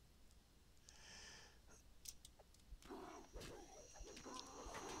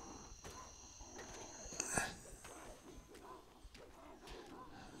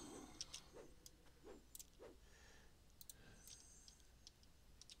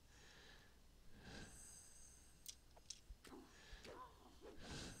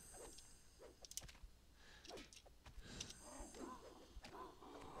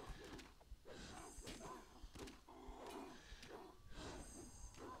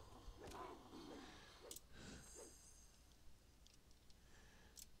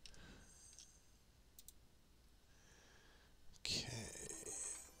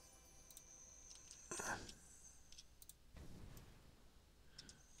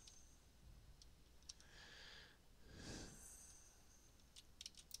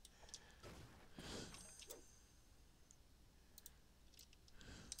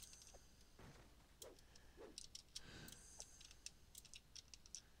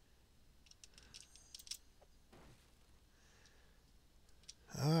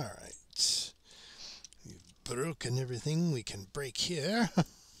 Alright. We've broken everything we can break here.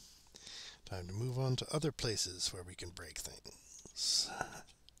 Time to move on to other places where we can break things.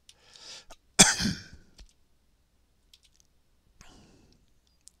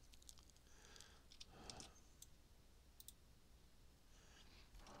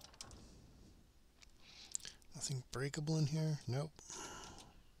 Nothing breakable in here? Nope.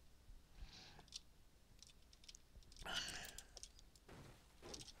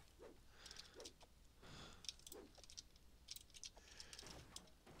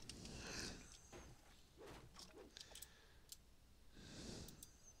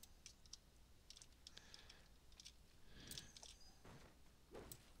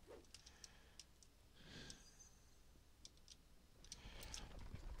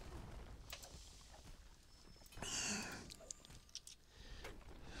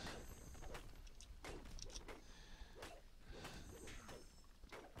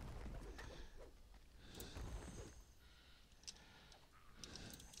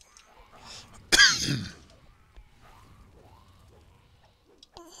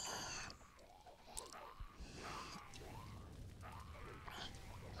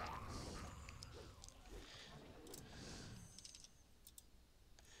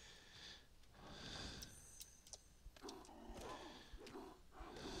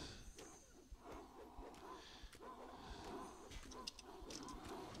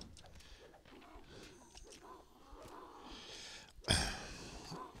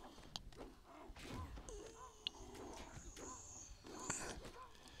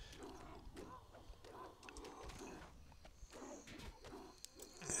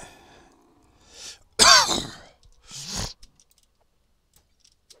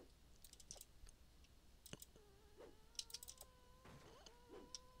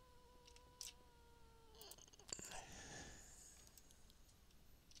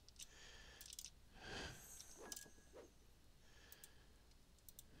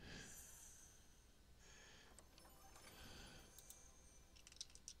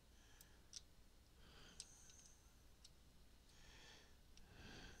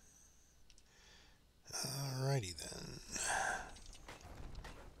 Alrighty then.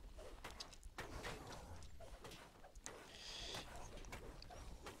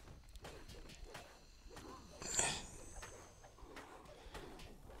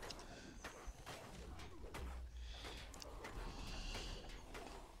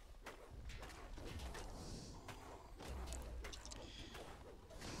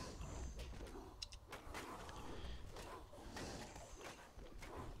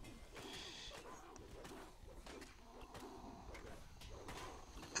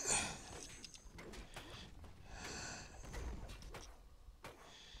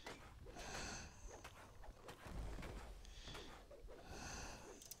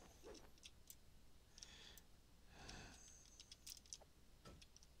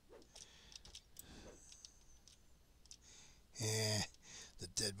 The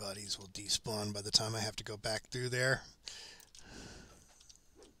dead bodies will despawn by the time I have to go back through there.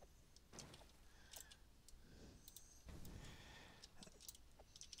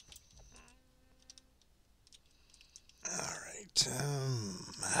 Alright,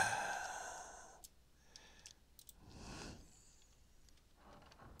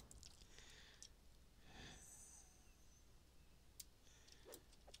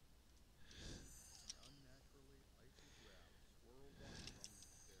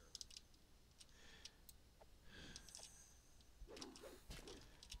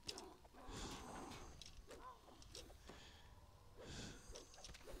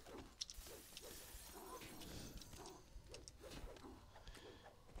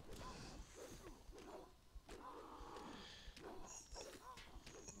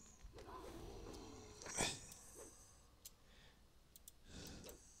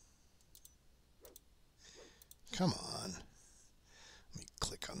 come on. Let me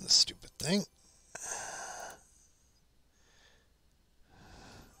click on this stupid thing.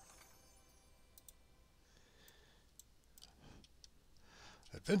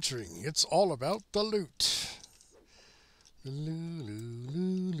 Adventuring, it's all about the loot. Loot,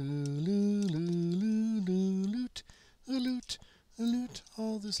 the loot, the loot,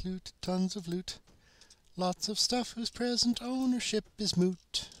 all this loot, tons of loot. Lots of stuff whose present ownership is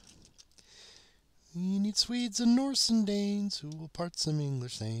moot. We need Swedes and Norse and Danes who will part some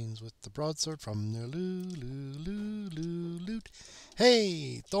English thanes with the broadsword from their loot.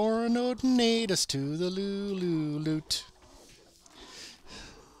 Hey, Thor and Odin aid us to the loot.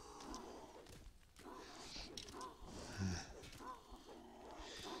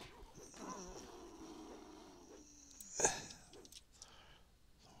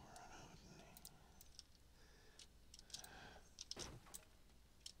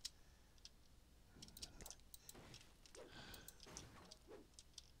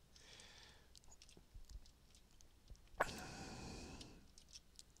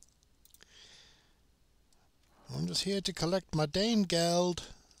 I'm just here to collect my Danegeld.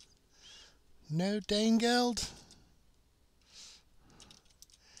 No Danegeld?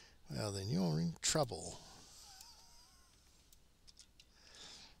 Well, then you're in trouble.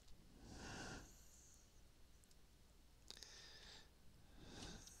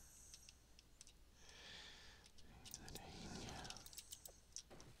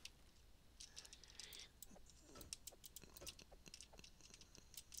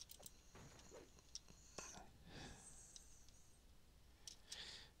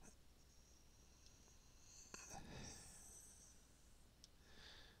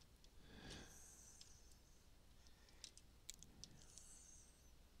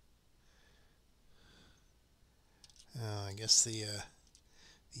 I guess the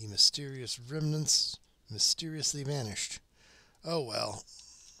mysterious remnants mysteriously vanished. Oh well.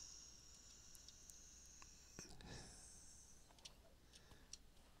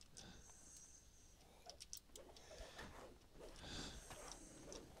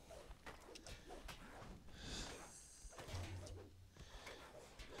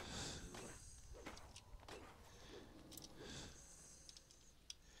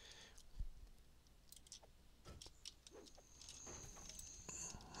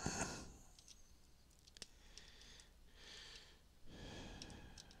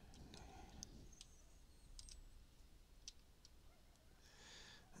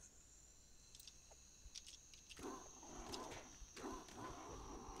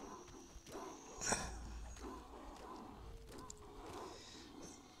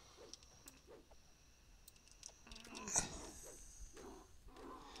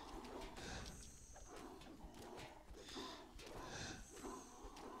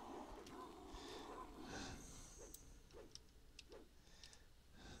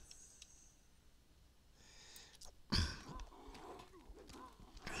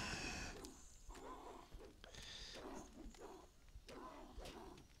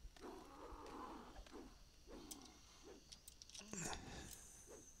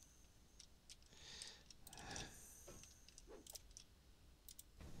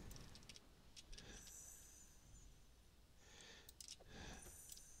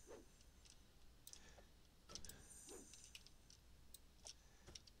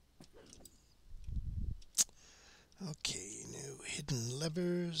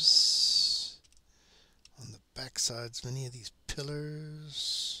 backsides of any of these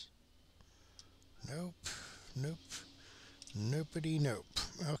pillars? Nope. Nope. Nopety nope.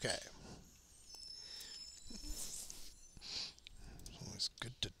 Okay. Always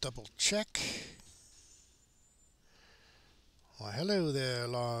good to double check. Why, hello there,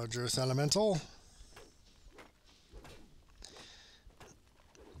 large earth elemental.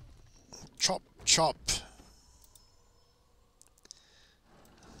 Chop, chop.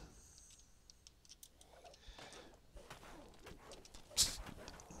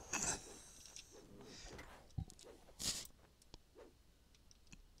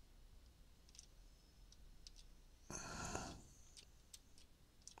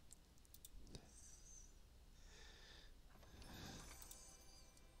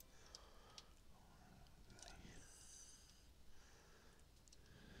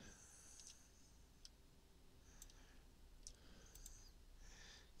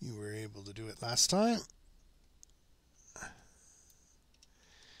 You were able to do it last time. And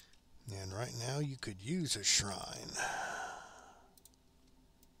right now you could use a shrine.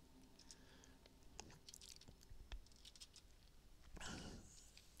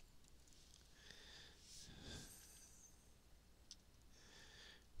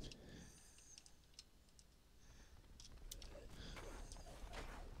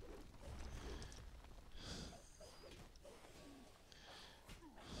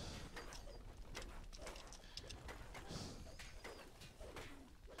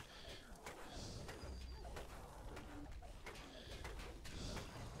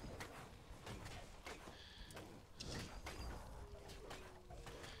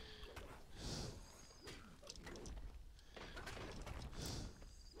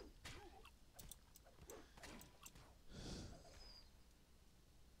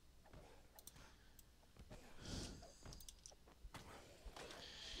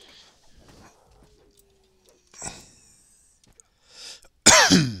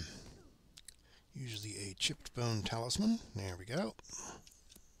 Usually a chipped bone talisman. There we go.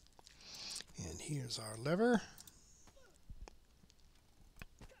 And here's our lever.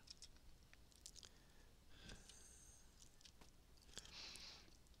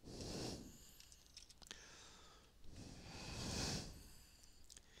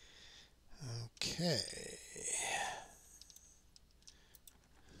 Okay.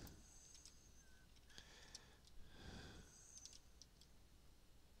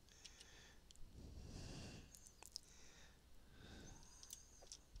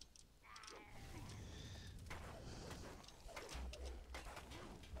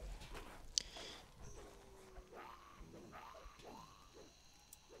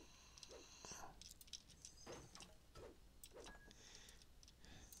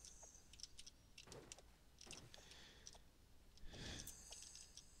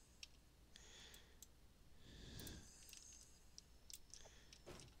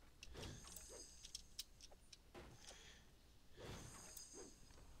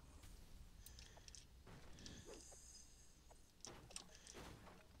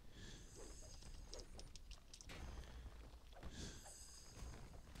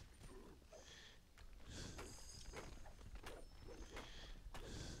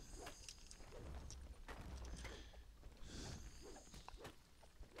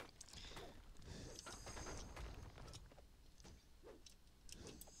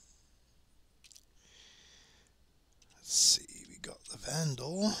 Let's see, we got the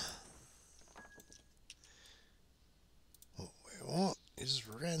Vandal. What we want is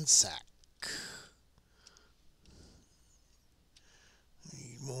Ransack.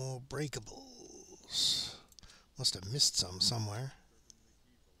 Need more breakables. Must have missed some somewhere.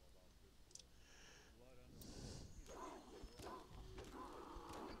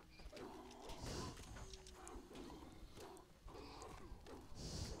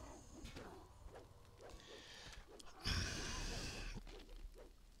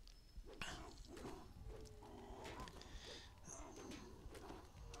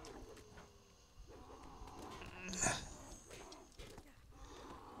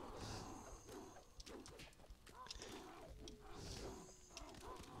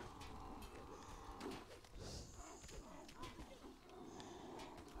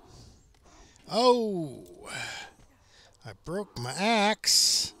 Oh! I broke my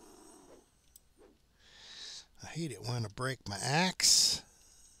axe. I hate it when I break my axe.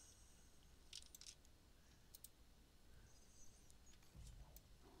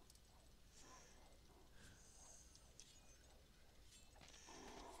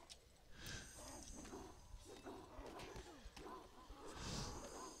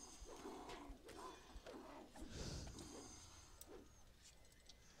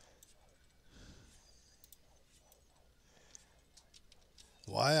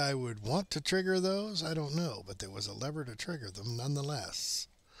 Why I would want to trigger those, I don't know, but there was a lever to trigger them nonetheless.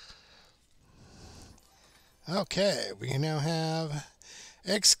 Okay, we now have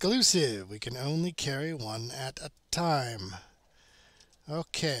exclusive. We can only carry one at a time.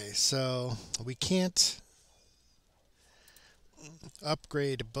 Okay, so we can't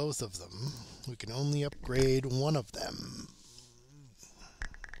upgrade both of them. We can only upgrade one of them.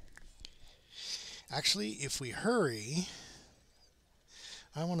 Actually, if we hurry,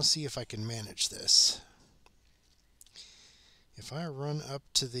 I want to see if I can manage this. If I run up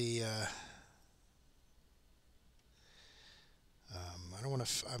to the I don't want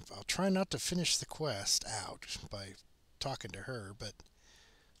to. I'll try not to finish the quest out by talking to her, but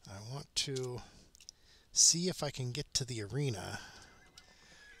I want to see if I can get to the arena,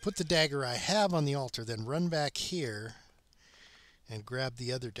 put the dagger I have on the altar, then run back here and grab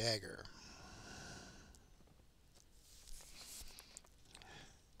the other dagger.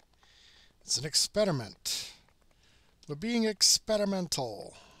 It's an experiment. We're being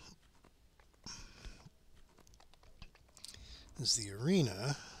experimental. This is the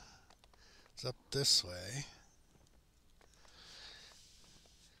arena. It's up this way.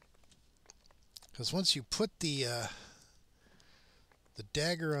 Because once you put the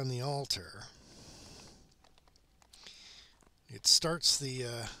dagger on the altar, it starts the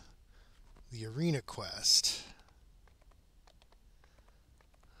arena quest.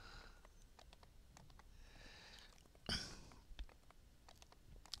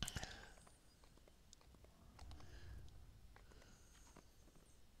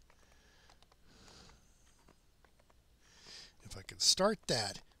 If I could start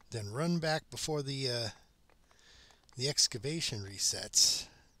that, then run back before the excavation resets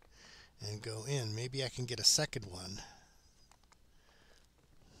and go in, maybe I can get a second one.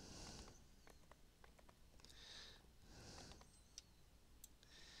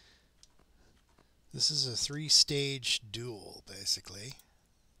 This is a 3-stage duel, basically.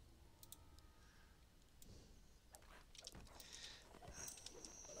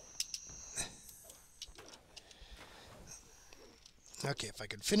 Okay, if I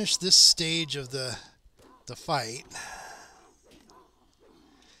could finish this stage of the fight.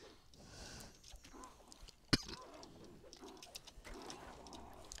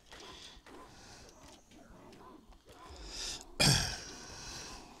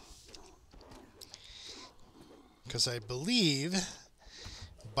 Because I believe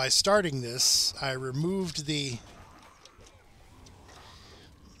by starting this, I removed the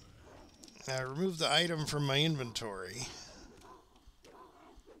item from my inventory.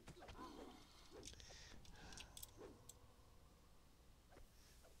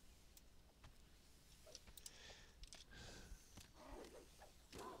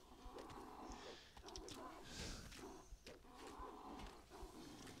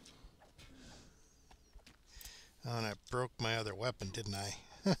 Oh, and I broke my other weapon, didn't I?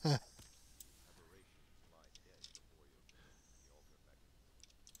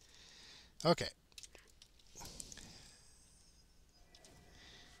 Okay.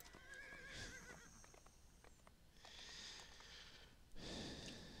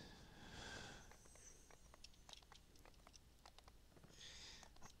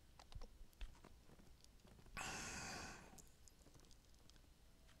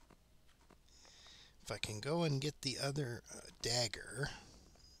 If I can go and get the other dagger.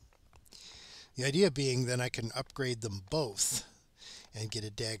 The idea being then I can upgrade them both and get a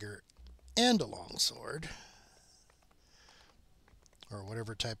dagger and a longsword. Or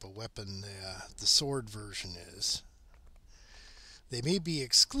whatever type of weapon the sword version is. They may be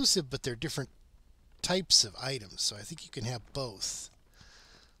exclusive, but they're different types of items, so I think you can have both.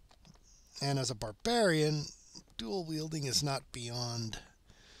 And as a barbarian, dual wielding is not beyond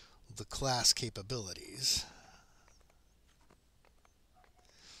the class capabilities.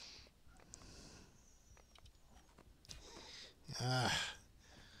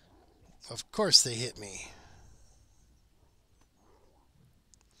 Of course they hit me.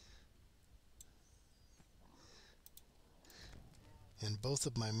 And both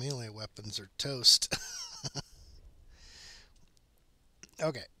of my melee weapons are toast.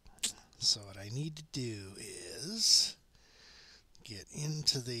 Okay, so what I need to do is get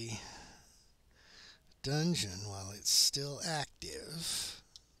into the dungeon while it's still active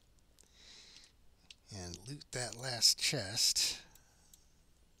and loot that last chest.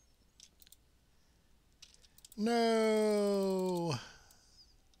 No!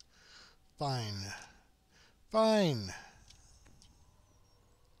 Fine. Fine.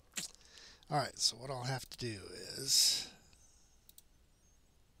 Alright, so what I'll have to do is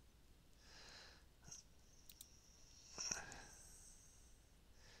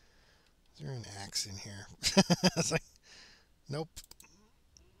Is there an axe in here? It's like, nope.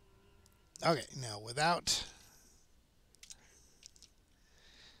 Okay, now without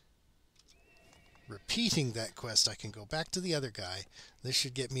repeating that quest, I can go back to the other guy. This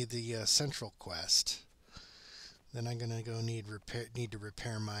should get me the central quest. Then I'm gonna go need to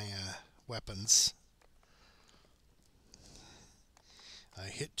repair my weapons. I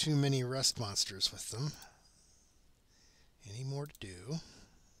hit too many rust monsters with them. Any more to do?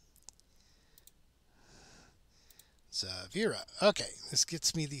 Zavira. Okay, this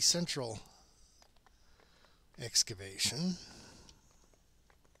gets me the central excavation.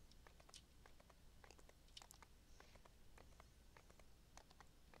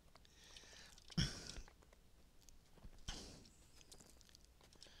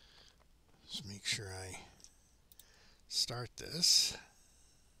 Just make sure I start this.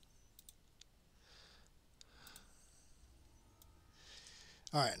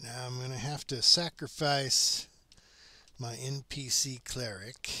 Alright, now I'm going to have to sacrifice my NPC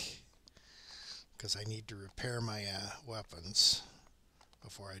cleric because I need to repair my weapons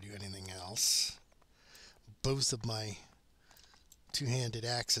before I do anything else. Both of my two-handed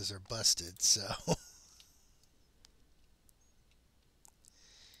axes are busted, so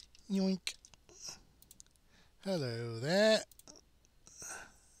yoink. Hello there.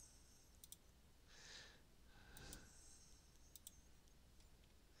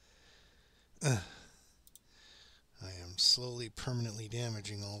 I am slowly permanently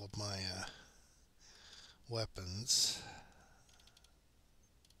damaging all of my weapons.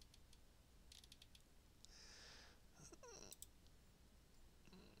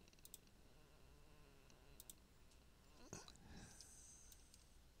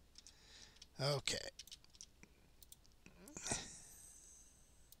 Okay.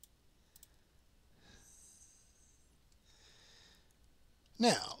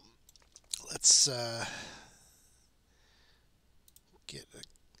 Now, let's get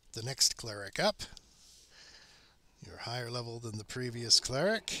the next cleric up. You're higher level than the previous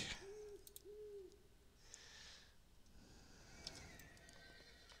cleric.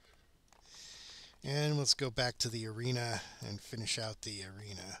 And let's go back to the arena and finish out the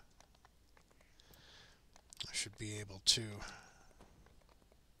arena. I should be able to.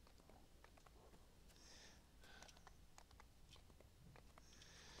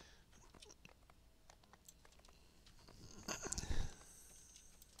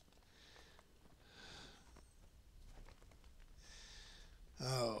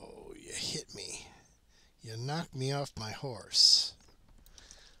 Oh, you hit me. You knocked me off my horse.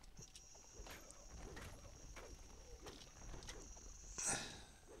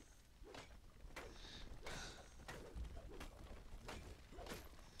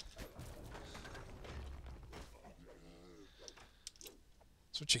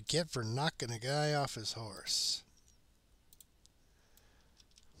 That's what you get for knocking a guy off his horse.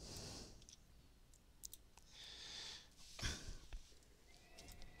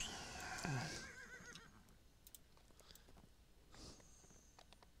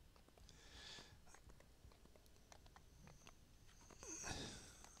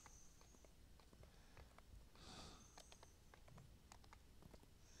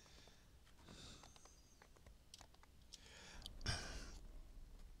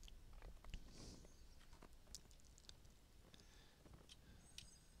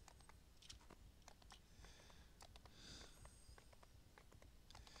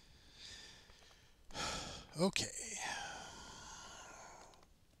 Okay.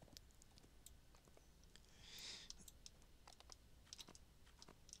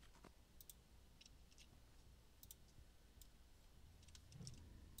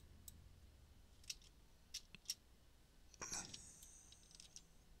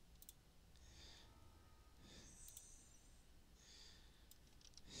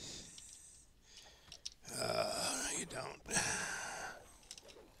 You don't.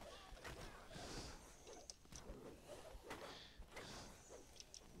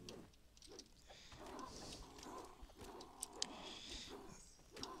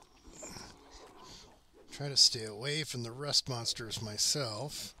 Try to stay away from the rust monsters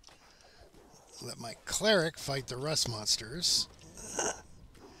myself. Let my cleric fight the rust monsters.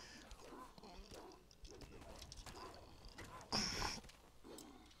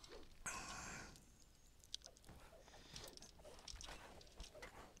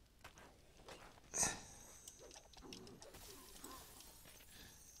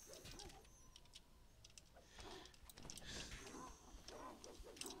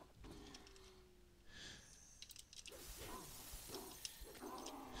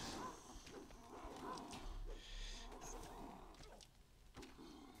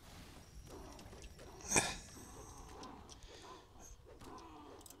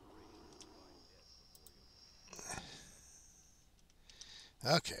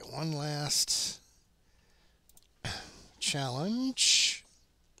 Okay, one last challenge.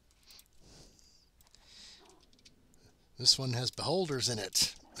 This one has beholders in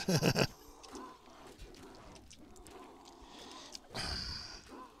it.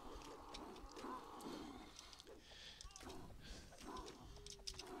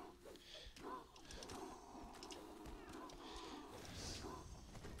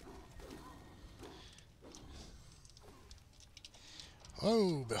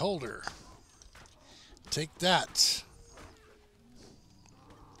 Oh, beholder. Take that.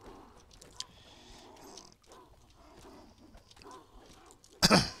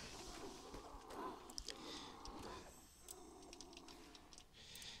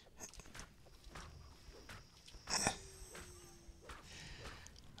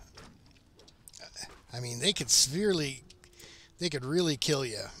 I mean, they could really kill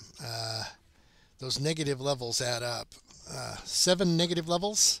you. Those negative levels add up. 7 negative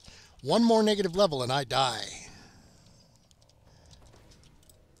levels. One more negative level and I die.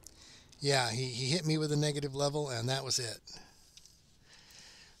 Yeah, he hit me with a negative level and that was it.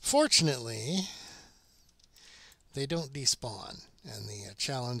 Fortunately, they don't despawn and the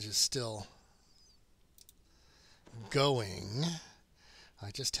challenge is still going.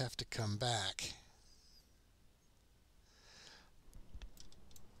 I just have to come back.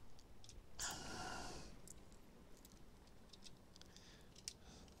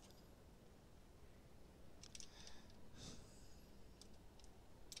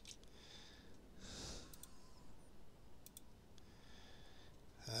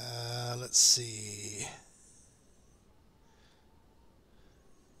 Let's see.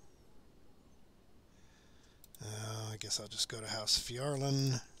 I guess I'll just go to House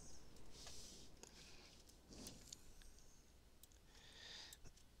Fjarlin.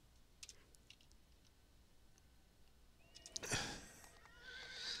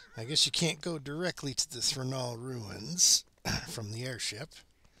 I guess you can't go directly to the Thranal ruins from the airship.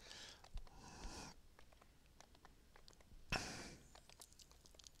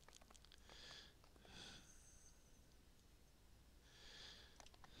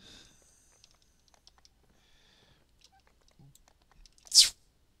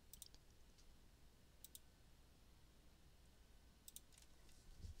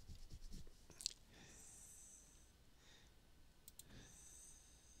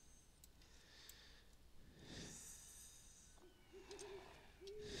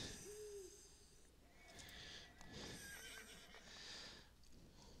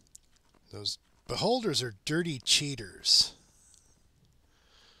 Those beholders are dirty cheaters.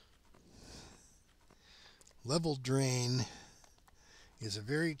 Level drain is a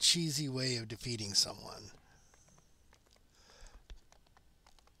very cheesy way of defeating someone.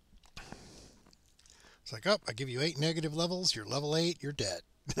 It's like, oh, I give you 8 negative levels, you're level 8, you're dead.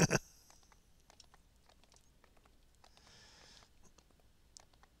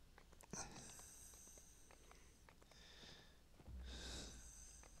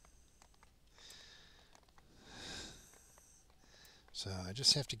 So I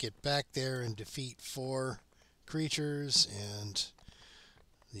just have to get back there and defeat 4 creatures, and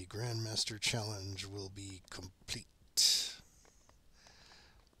the Grandmaster Challenge will be complete.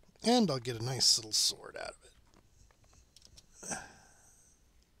 And I'll get a nice little sword out of it.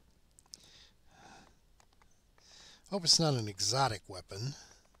 Hope it's not an exotic weapon,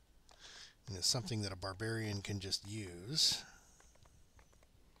 and it's something that a barbarian can just use.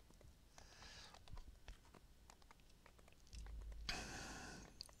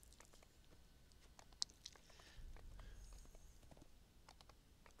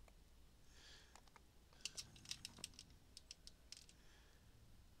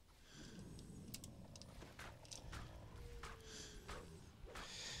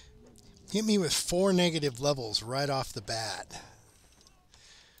 Hit me with 4 negative levels right off the bat.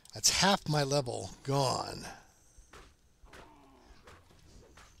 That's half my level gone.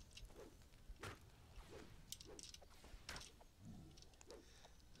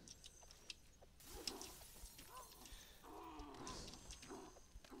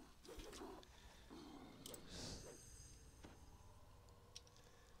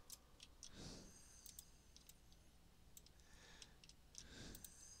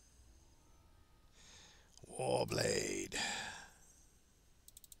 Warblade.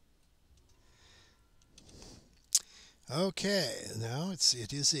 Okay, now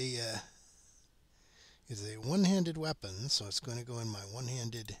it is a one-handed weapon, so it's going to go in my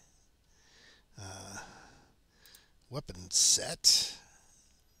one-handed weapon set.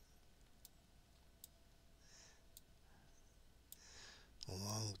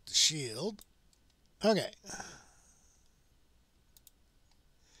 Along with the shield. Okay.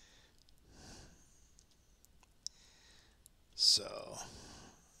 So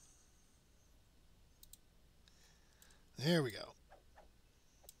there we go.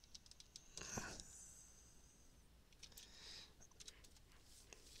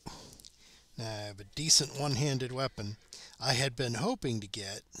 Now I have a decent one-handed weapon. I had been hoping to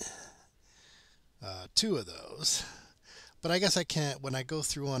get two of those, but I guess I can't. When I go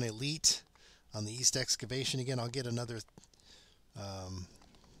through on Elite on the East Excavation again, I'll get another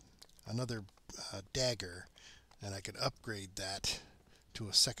dagger, and I could upgrade that to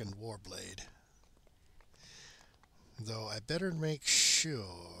a second Warblade. Though I better make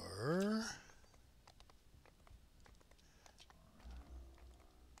sure.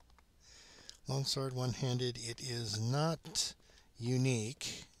 Longsword one-handed, it is not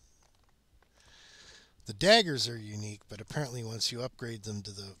unique. The daggers are unique, but apparently once you upgrade them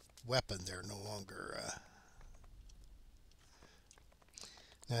to the weapon, they're no longer...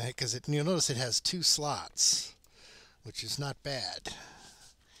 because you'll notice it has two slots, which is not bad.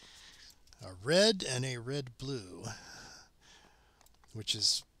 A red and a red-blue, which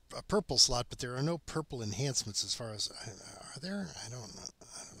is a purple slot, but there are no purple enhancements as far as... Are there? I don't know.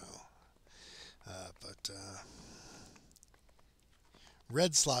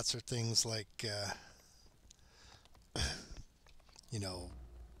 Red slots are things like, you know,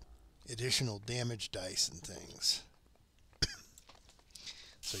 additional damage dice and things.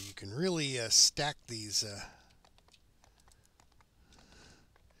 So you can really stack these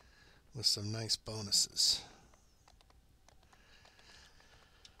with some nice bonuses.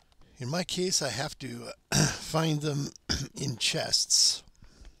 In my case, I have to find them in chests.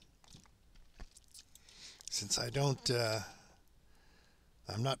 Since I don't,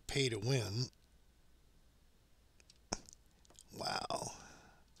 I'm not pay to win. Wow.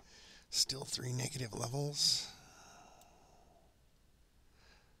 Still 3 negative levels.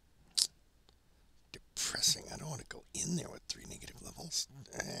 Depressing. I don't want to go in there with 3 negative levels.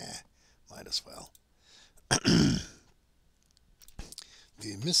 Might as well.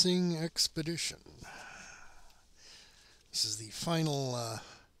 The Missing Expedition. This is the final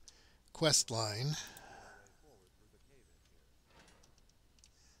quest line.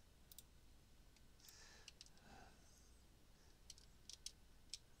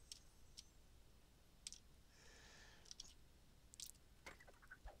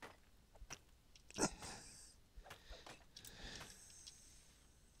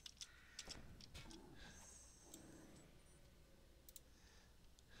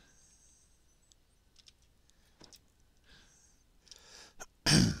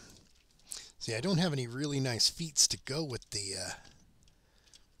 See, I don't have any really nice feats to go with the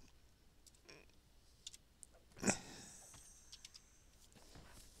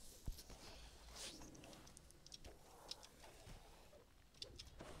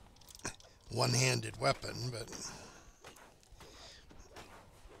one-handed weapon, but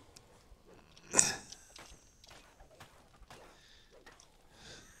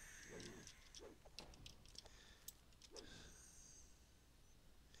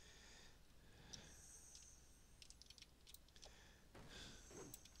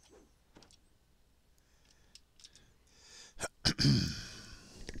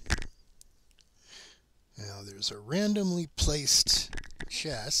now there's a randomly placed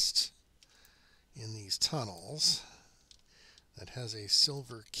chest in these tunnels that has a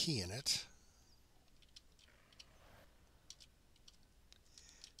silver key in it.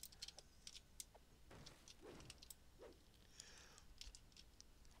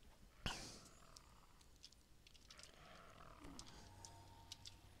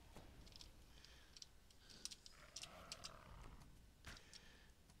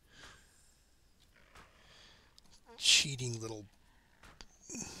 Cheating little...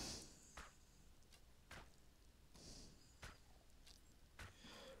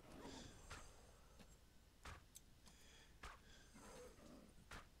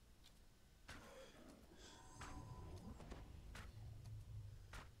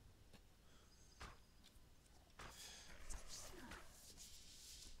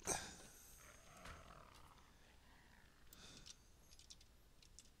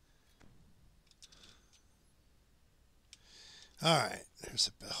 Alright, there's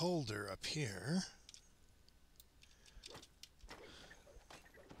a beholder up here.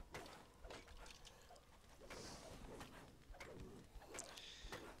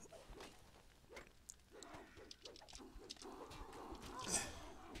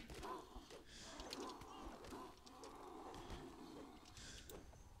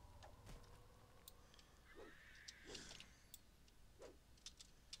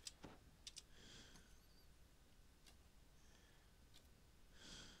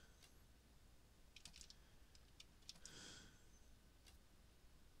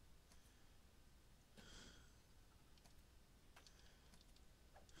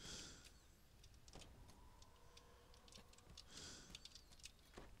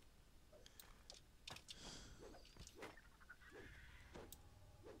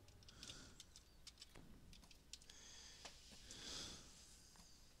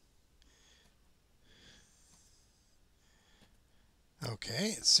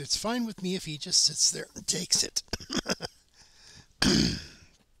 Okay, it's fine with me if he just sits there and takes it.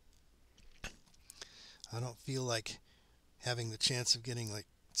 I don't feel like having the chance of getting like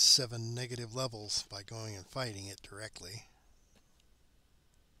 7 negative levels by going and fighting it directly.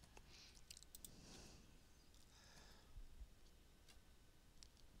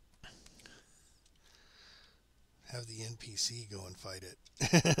 Have the NPC go and fight it.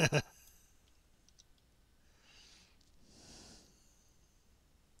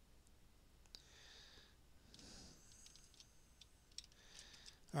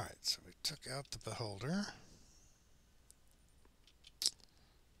 Alright, so we took out the beholder.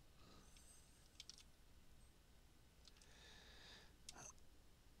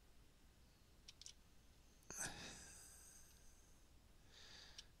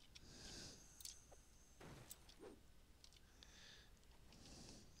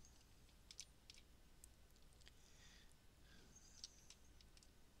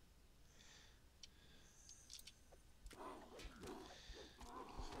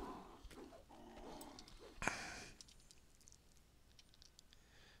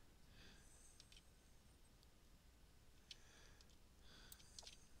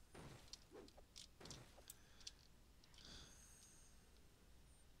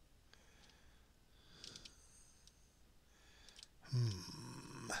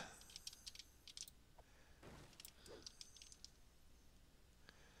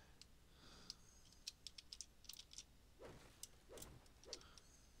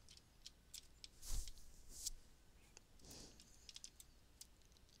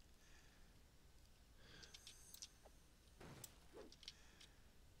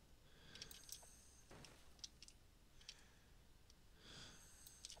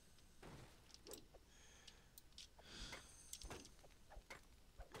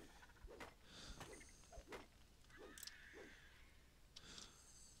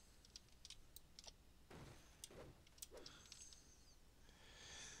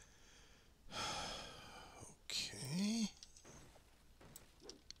 Okay.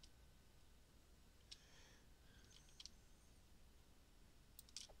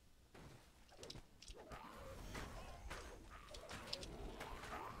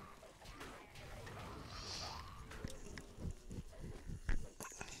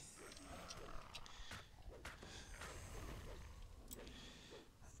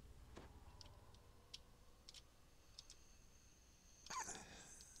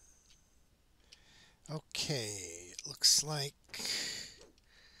 Okay, it looks like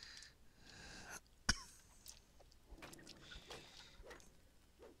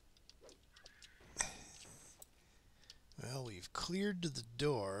well, we've cleared the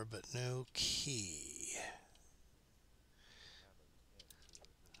door, but no key.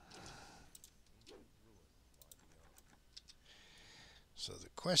 So the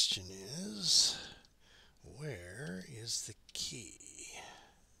question is, where is the key?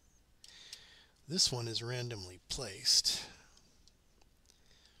 This one is randomly placed.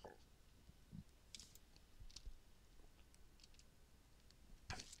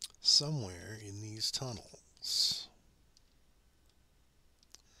 Somewhere in these tunnels.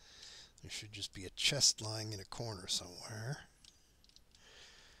 There should just be a chest lying in a corner somewhere.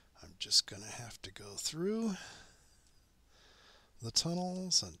 I'm just going to have to go through the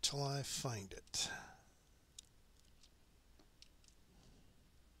tunnels until I find it.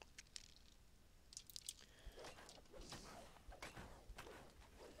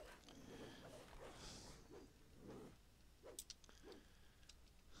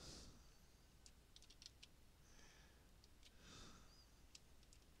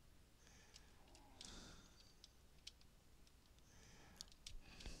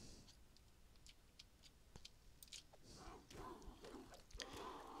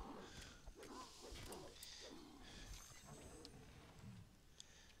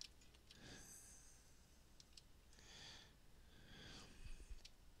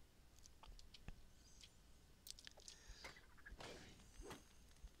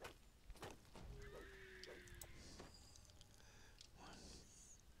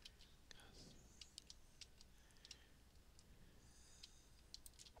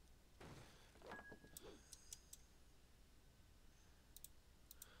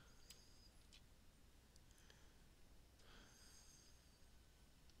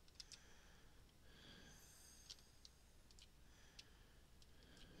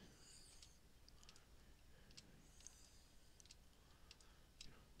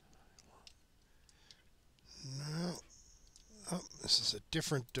 No. Oh, this is a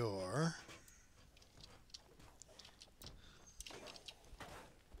different door.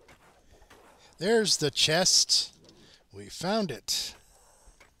 There's the chest. We found it.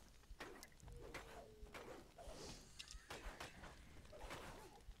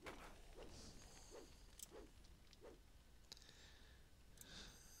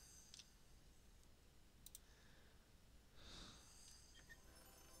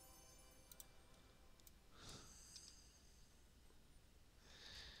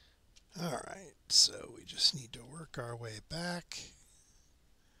 Alright, so we just need to work our way back.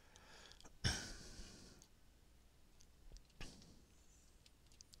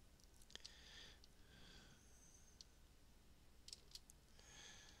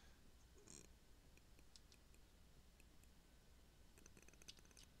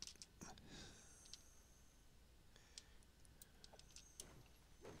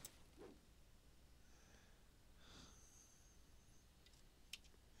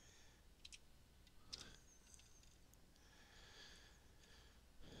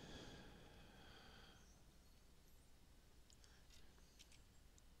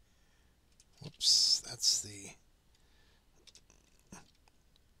 Whoops, that's the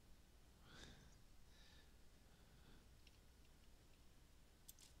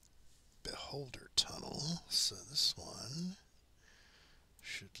Beholder tunnel. So this one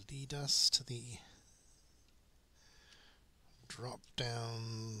should lead us to the drop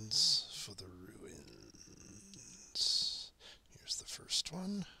downs for the ruins. Here's the first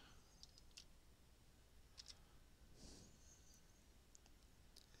one.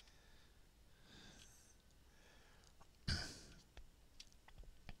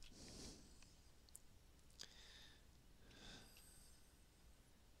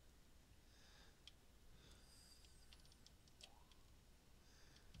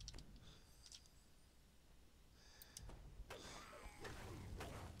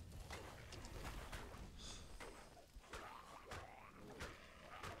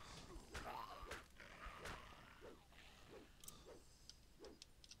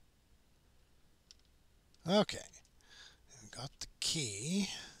 Okay, got the key,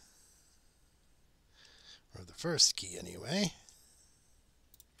 or the first key anyway.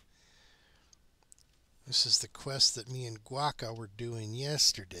 This is the quest that me and Guaca were doing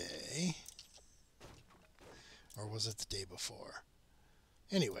yesterday. Or was it the day before?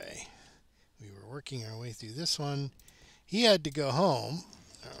 Anyway, we were working our way through this one. He had to go home,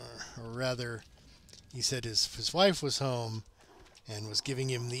 or rather, he said his wife was home and was giving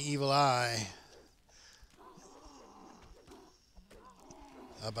him the evil eye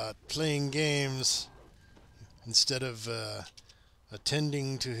about playing games instead of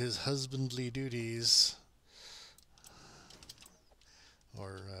attending to his husbandly duties,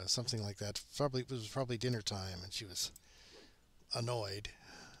 or something like that. It was probably dinner time, and she was annoyed.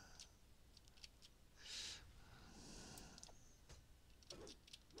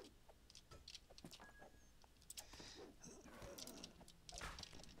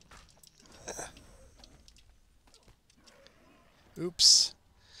 Oops,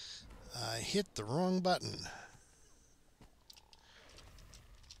 I hit the wrong button.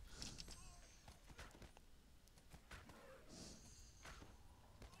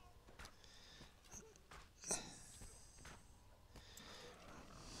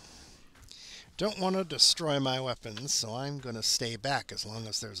 Don't want to destroy my weapons, so I'm going to stay back as long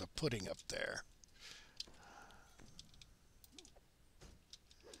as there's a pudding up there.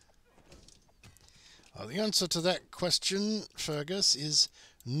 The answer to that question, Fergus, is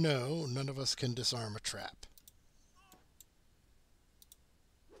no, none of us can disarm a trap.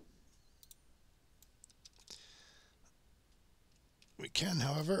 We can,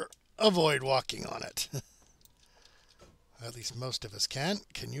 however, avoid walking on it. At least most of us can.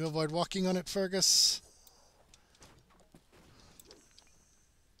 Can you avoid walking on it, Fergus?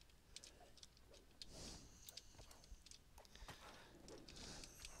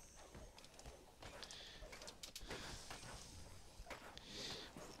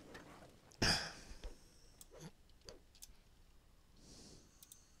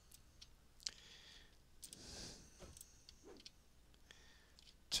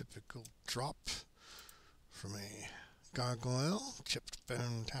 Typical drop from a gargoyle, chipped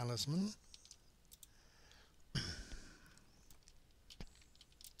bone talisman.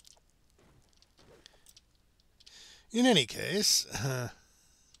 In any case,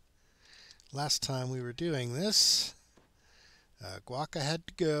 last time we were doing this, Guaca had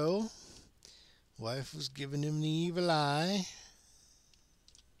to go. Wife was giving him the evil eye.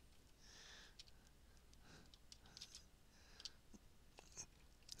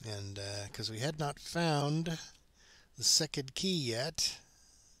 And because we had not found the second key yet,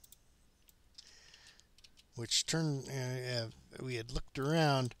 which we had looked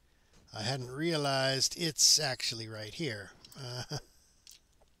around, I hadn't realized it's actually right here.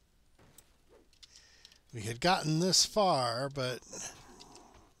 We had gotten this far, but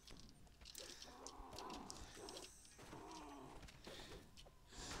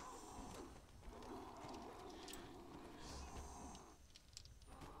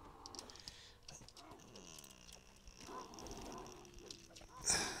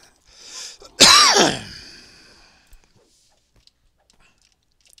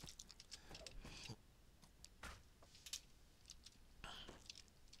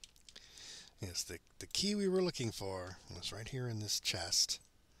was. The key we were looking for was right here in this chest.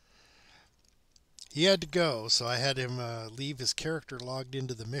 He had to go, so I had him leave his character logged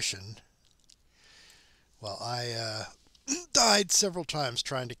into the mission. Well, I died several times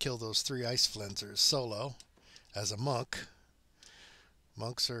trying to kill those 3 ice flensers solo as a monk.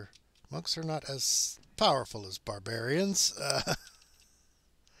 Monks are not as powerful as barbarians.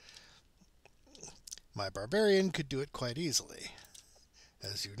 My barbarian could do it quite easily,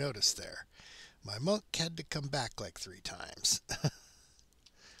 as you noticed there. My monk had to come back like 3 times.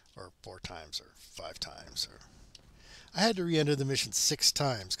 Or 4 times, or 5 times. Or I had to re-enter the mission 6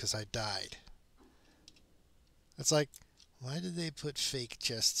 times because I died. It's like, why did they put fake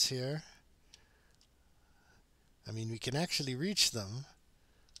chests here? I mean, we can actually reach them.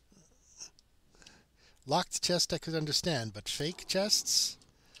 Locked chest I could understand, but fake chests?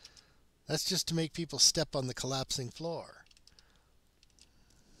 That's just to make people step on the collapsing floor.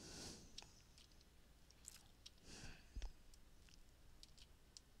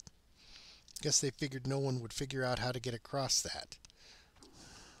 Guess they figured no one would figure out how to get across that.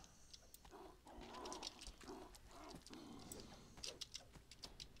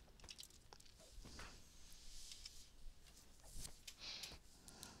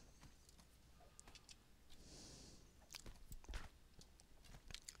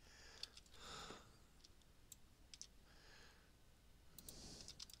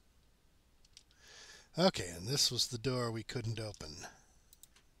 Okay, and this was the door we couldn't open.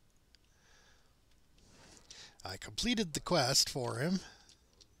 I completed the quest for him.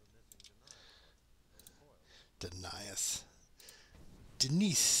 Denieth.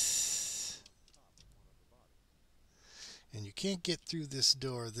 Denise. And you can't get through this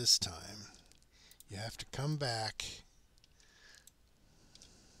door this time. You have to come back.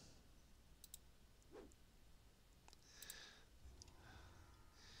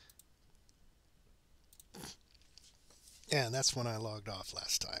 And that's when I logged off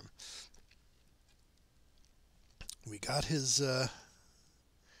last time. We got his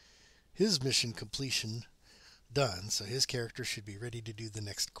mission completion done, so his character should be ready to do the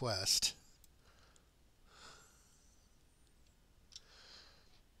next quest.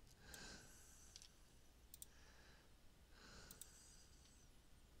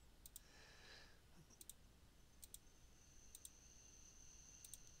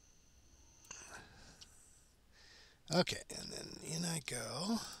 Okay, and then in I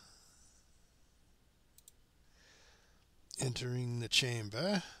go. Entering the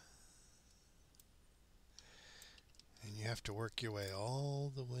chamber. And you have to work your way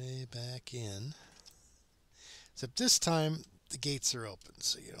all the way back in. Except this time, the gates are open,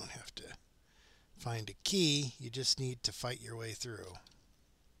 so you don't have to find a key. You just need to fight your way through.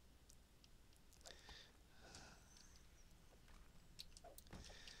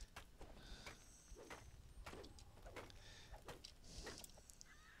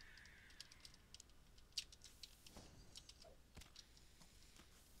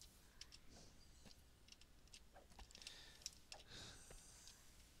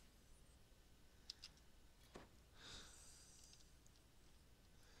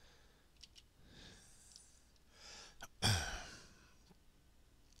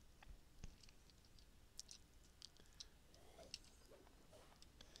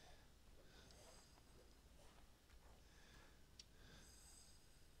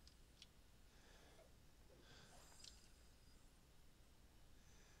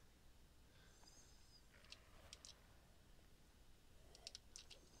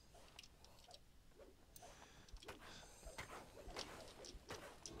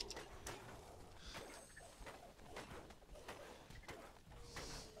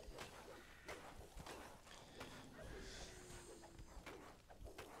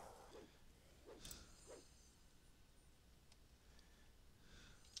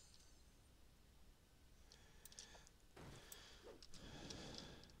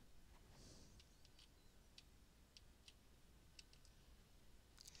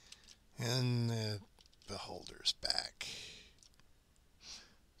 And the beholder's back.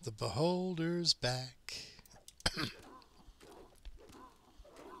 The beholder's back.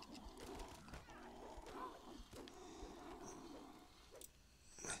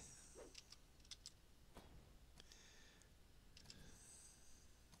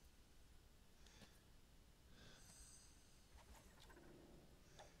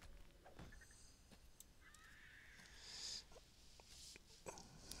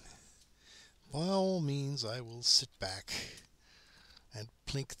 By all means, I will sit back and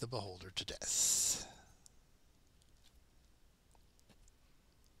plink the beholder to death.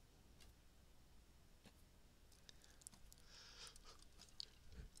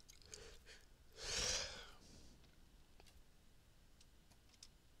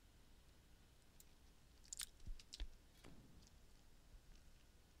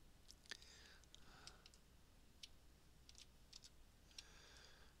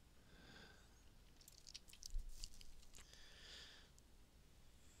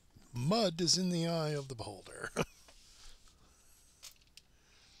 Mud is in the eye of the beholder.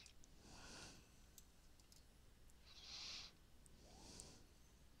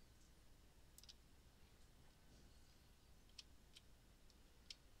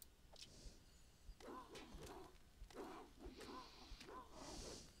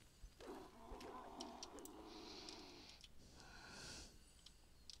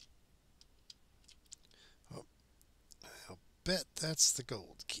 Oh, I'll bet that's the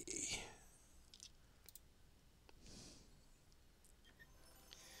gold key.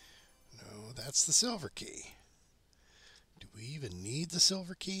 No, that's the silver key. Do we even need the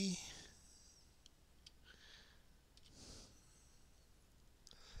silver key?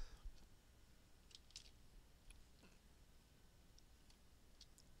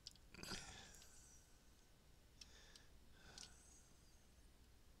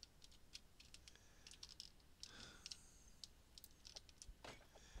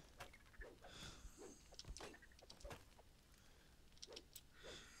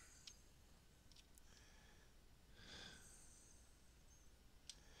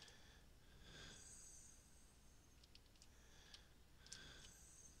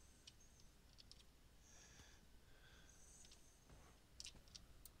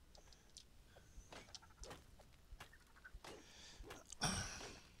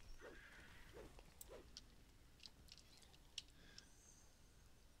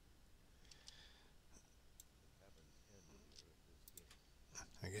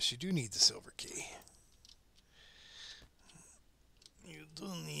 I guess you do need the silver key. You do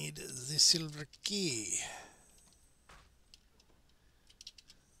need the silver key.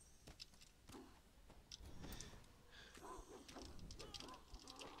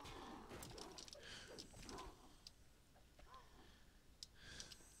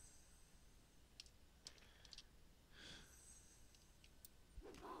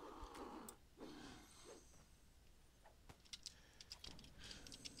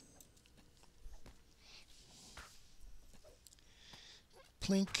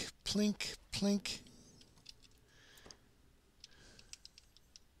 Plink, plink, plink.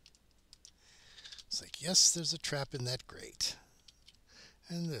 It's like, yes, there's a trap in that grate.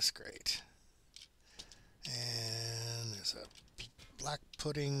 And this grate. And there's a black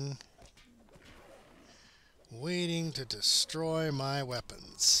pudding waiting to destroy my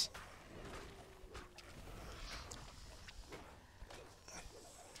weapons.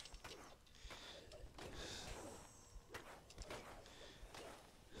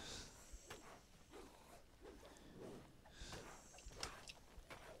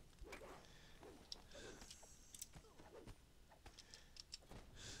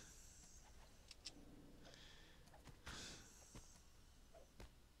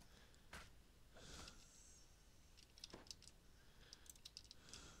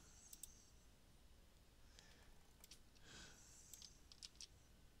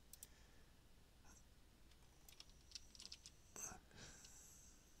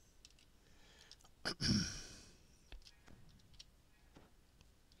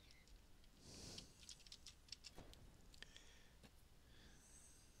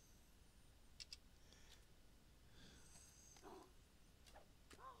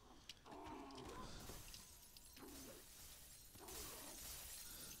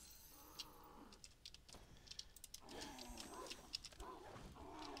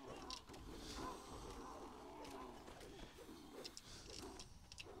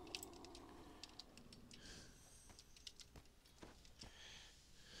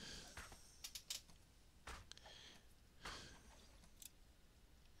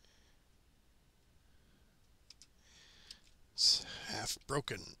 It's half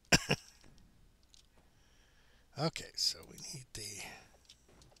broken. Okay, so we need the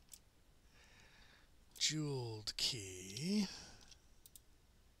jeweled key.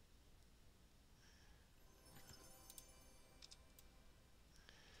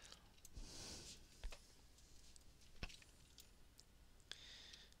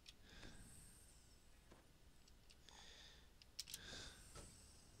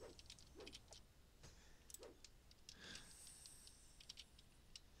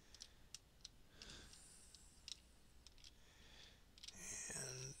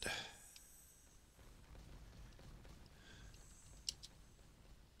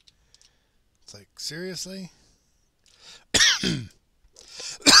 It's like, seriously?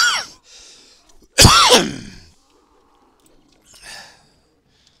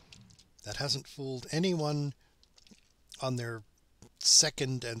 That hasn't fooled anyone on their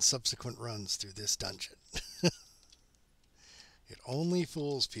second and subsequent runs through this dungeon. It only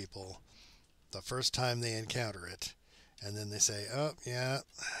fools people the first time they encounter it, and then they say, oh, yeah,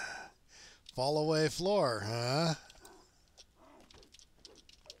 Fall away floor, huh?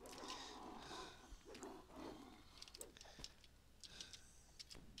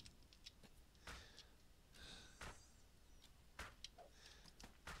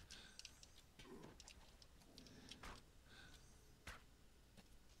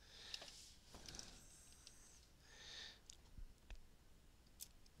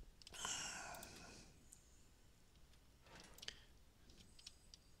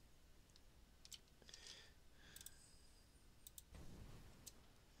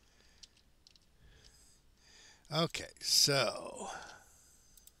 Okay, so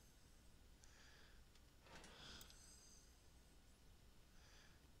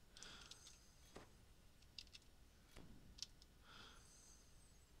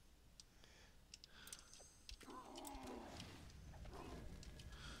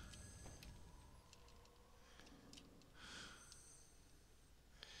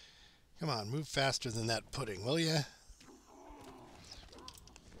come on, move faster than that pudding, will ya?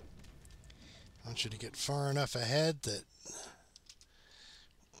 I want you to get far enough ahead that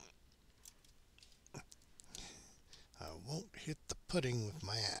I won't hit the pudding with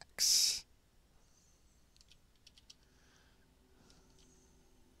my axe.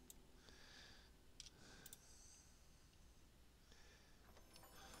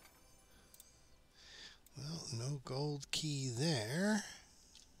 Well, no gold key there.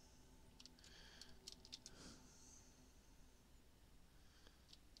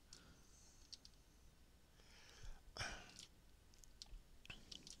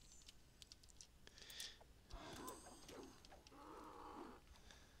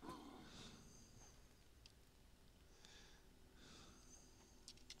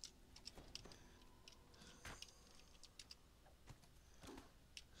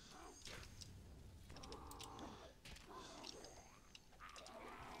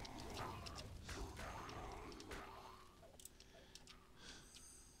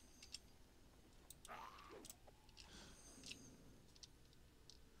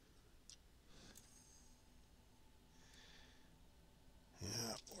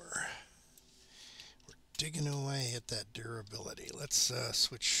 Yeah, we're digging away at that durability. Let's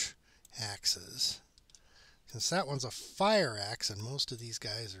switch axes. Since that one's a fire axe, and most of these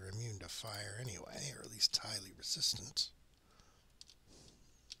guys are immune to fire anyway, or at least highly resistant.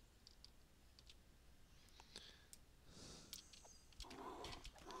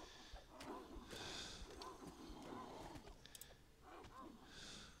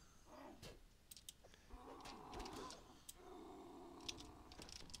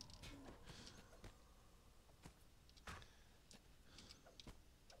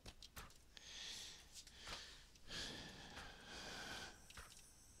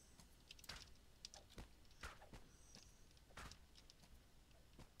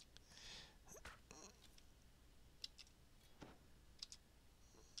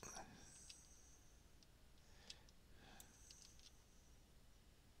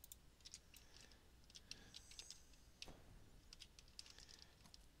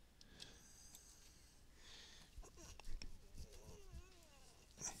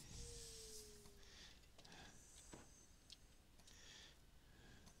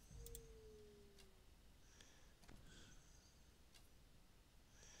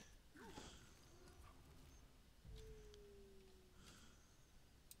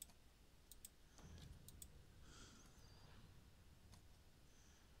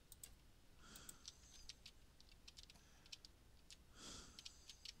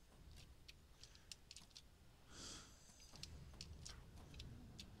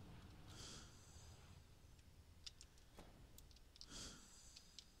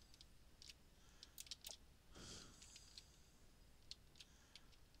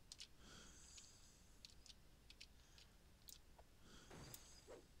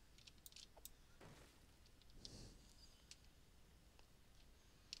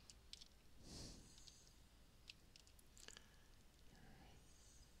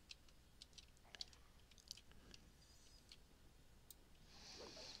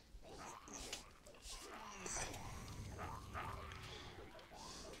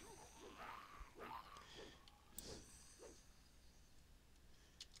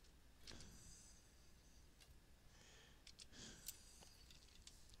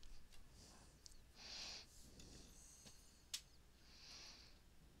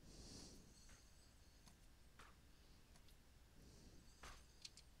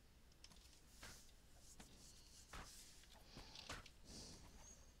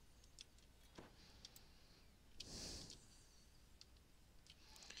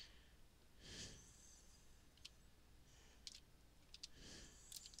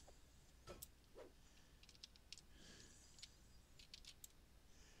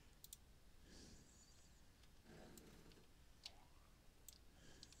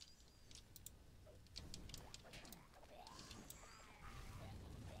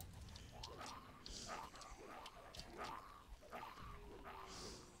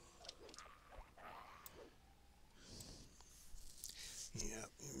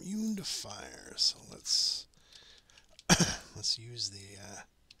 fire. So let's use the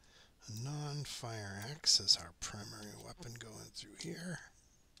non-fire axe as our primary weapon going through here.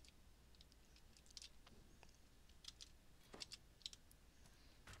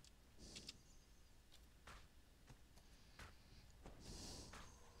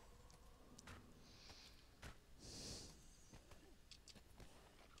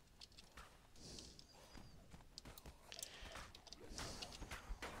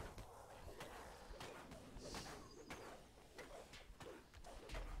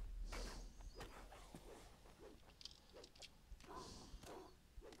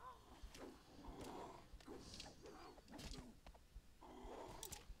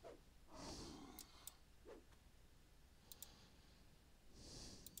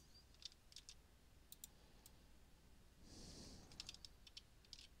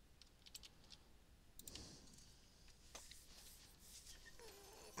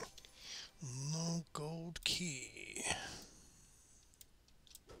 No gold key.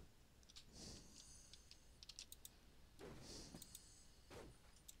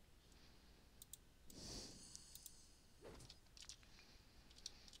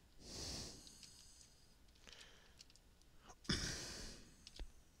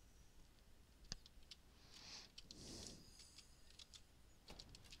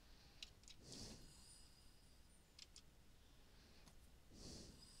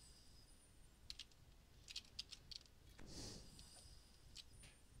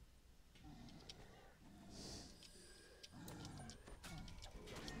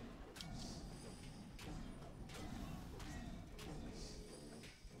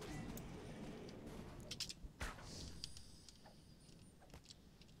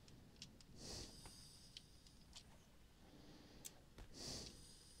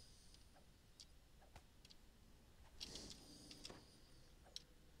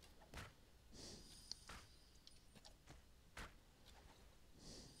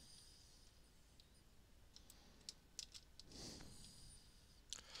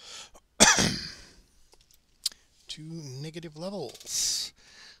 Two negative levels.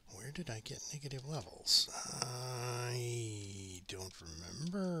 Where did I get negative levels? I don't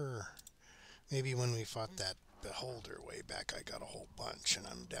remember. Maybe when we fought that beholder way back, I got a whole bunch, and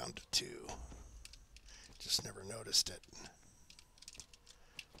I'm down to 2. Just never noticed it.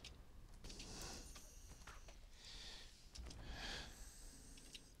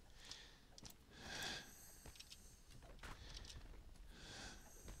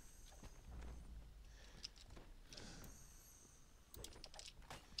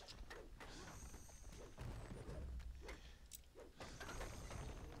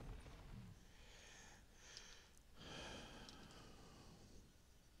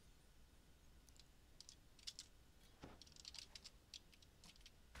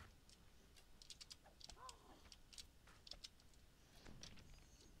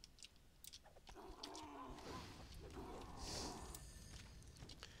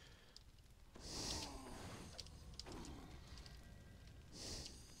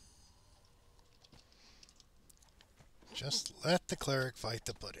 Just let the cleric fight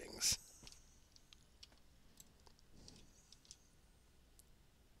the puddings.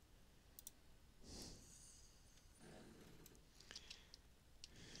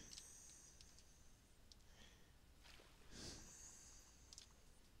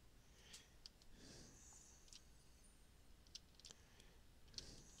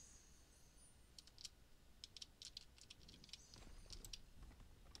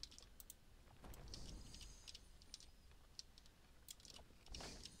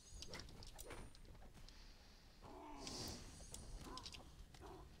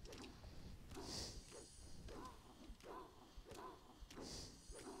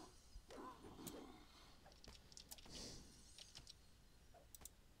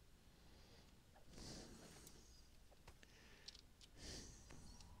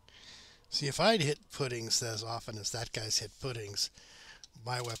 See, if I'd hit puddings as often as that guy's hit puddings,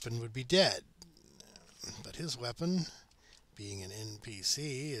 my weapon would be dead. But his weapon, being an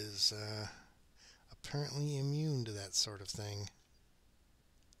NPC, is apparently immune to that sort of thing.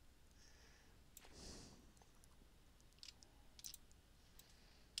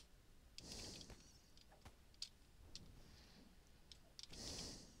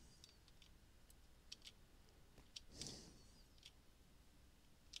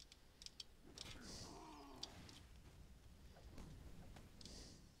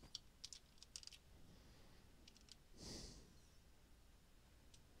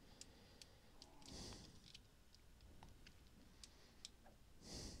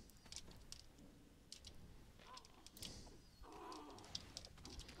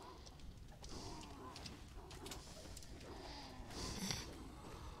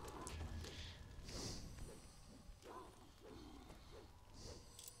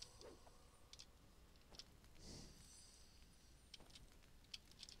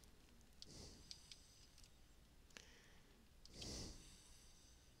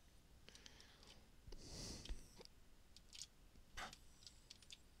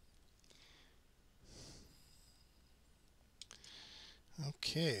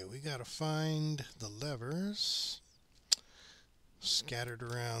 Okay, we gotta find the levers scattered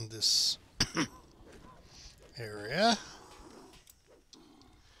around this area.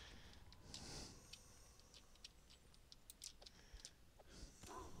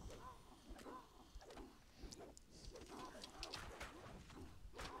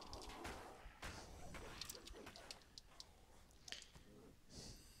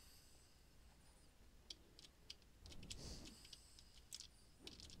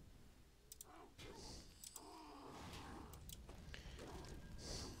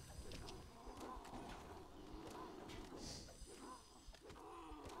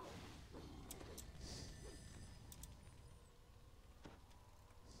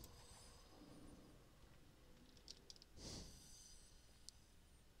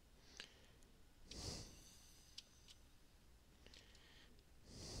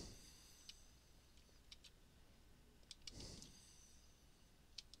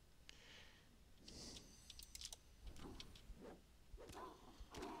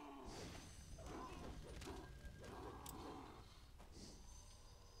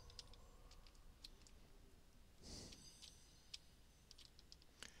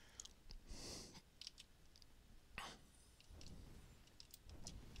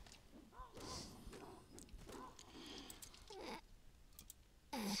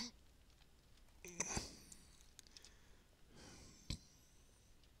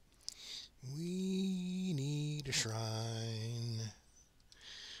 We need a shrine.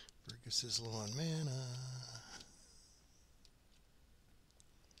 Fergus is low on mana.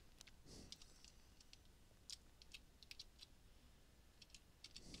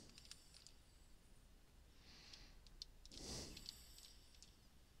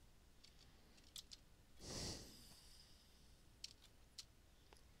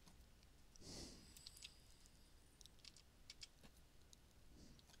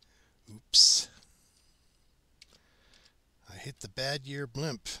 Oops. I hit the bad year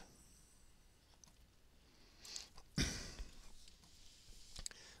blimp.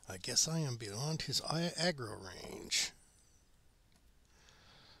 I guess I am beyond his aggro range.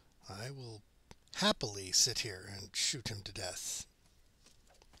 I will happily sit here and shoot him to death.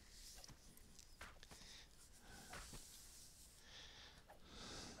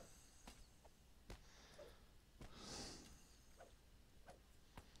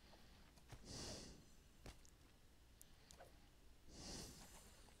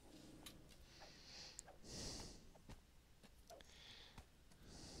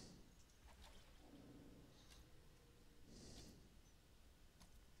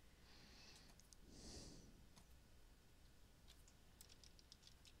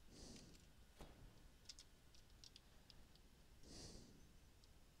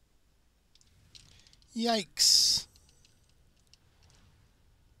 Yikes.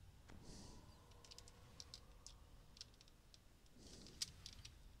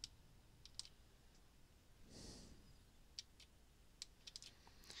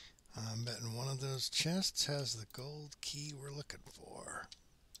 I'm betting one of those chests has the gold key we're looking for.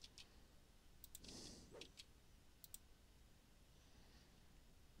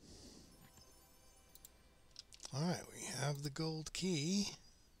 Alright, we have the gold key.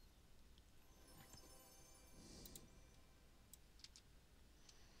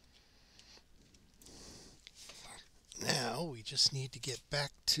 Now we just need to get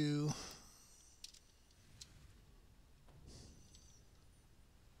back to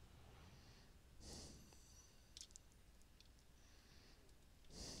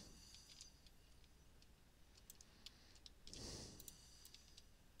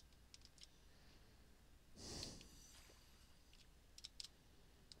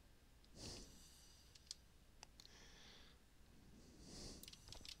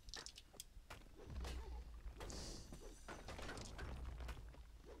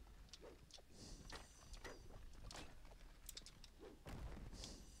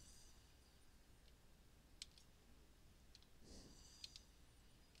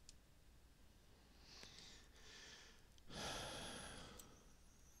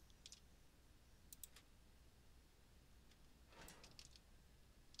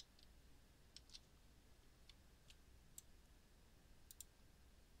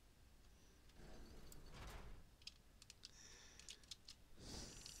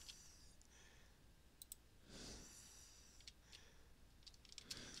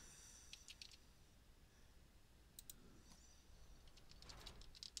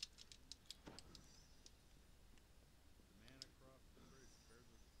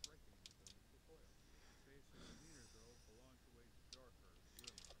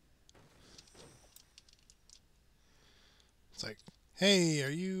it's like, Hey, are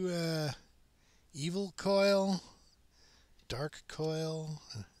you evil coil? Dark coil?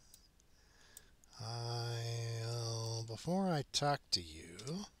 Before I talk to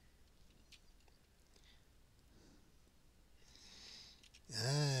you,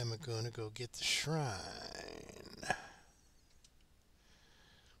 I'm going to go get the shrine.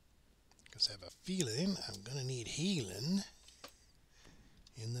 Because I have a feeling I'm going to need healing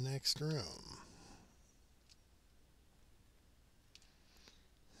in the next room.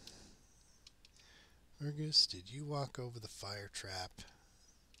 Fergus, did you walk over the fire trap?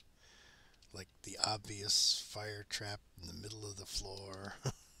 Like the obvious fire trap in the middle of the floor?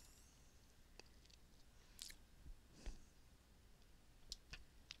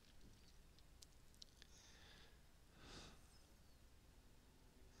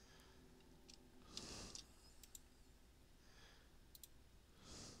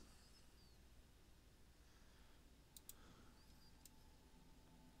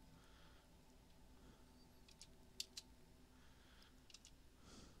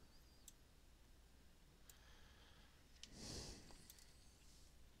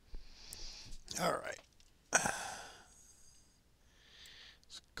 All right. Let's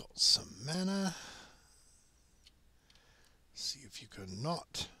got some mana. See if you can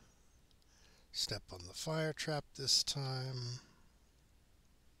not step on the fire trap this time.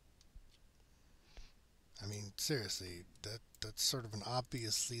 I mean, seriously, that's sort of an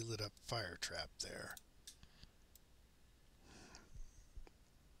obviously lit up fire trap there.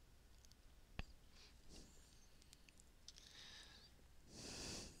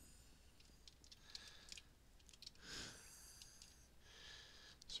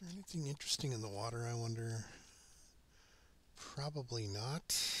 Is there anything interesting in the water, I wonder? Probably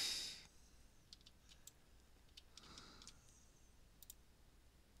not.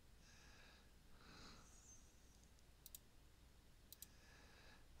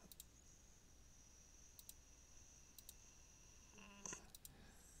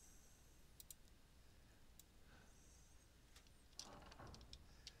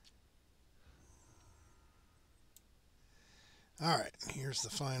 All right, here's the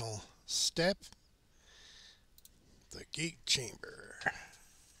final step. The gate chamber.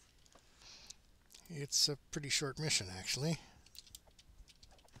 It's a pretty short mission, actually.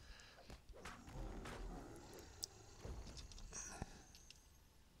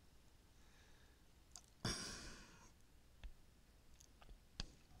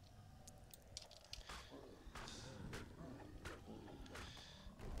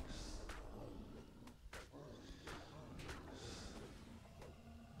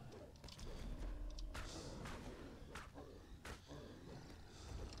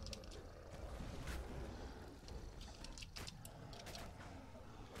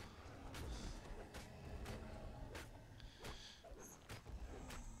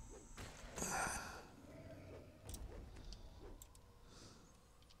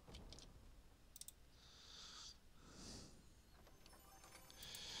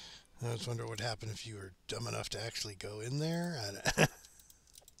 I just wonder what would happen if you were dumb enough to actually go in there.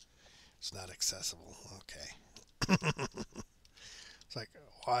 It's not accessible. Okay. It's like,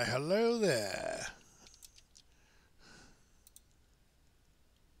 why, hello there.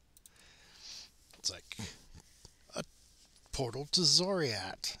 It's like a portal to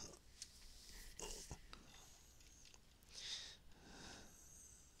Zoriat.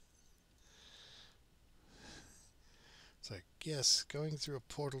 It's like, yes, going through a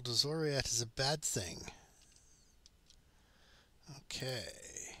portal to Zoriat is a bad thing. Okay.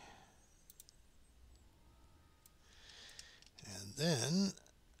 And then,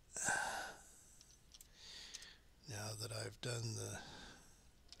 now that I've done the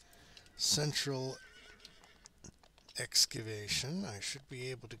central excavation, I should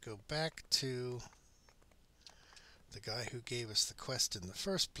be able to go back to the guy who gave us the quest in the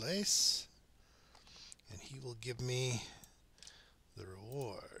first place, and he will give me the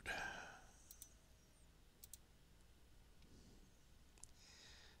reward.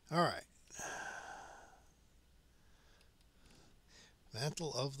 All right.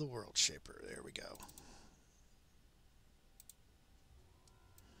 Mantle of the World Shaper. There we go.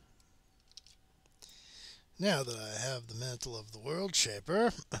 Now that I have the Mantle of the World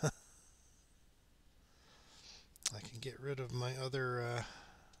Shaper, I can get rid of my other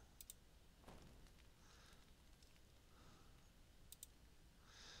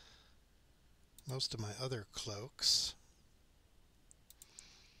most of my other cloaks.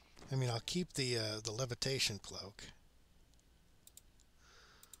 I mean, I'll keep the levitation cloak,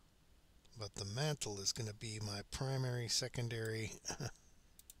 but the mantle is going to be my primary, secondary.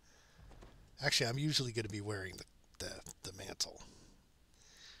 Actually, I'm usually going to be wearing the mantle.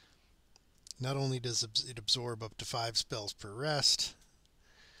 Not only does it absorb up to 5 spells per rest,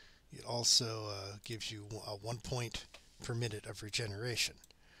 it also gives you a 1 point per minute of regeneration,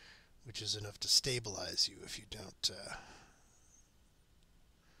 which is enough to stabilize you if you don't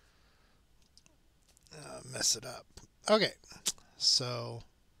mess it up. Okay, so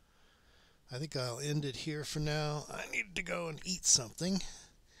I think I'll end it here for now. I need to go and eat something.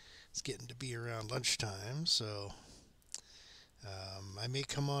 It's getting to be around lunchtime, so I may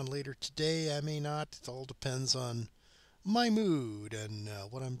come on later today. I may not. It all depends on my mood and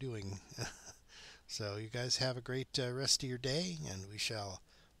what I'm doing. So you guys have a great rest of your day, and we shall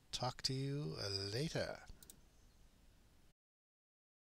talk to you later.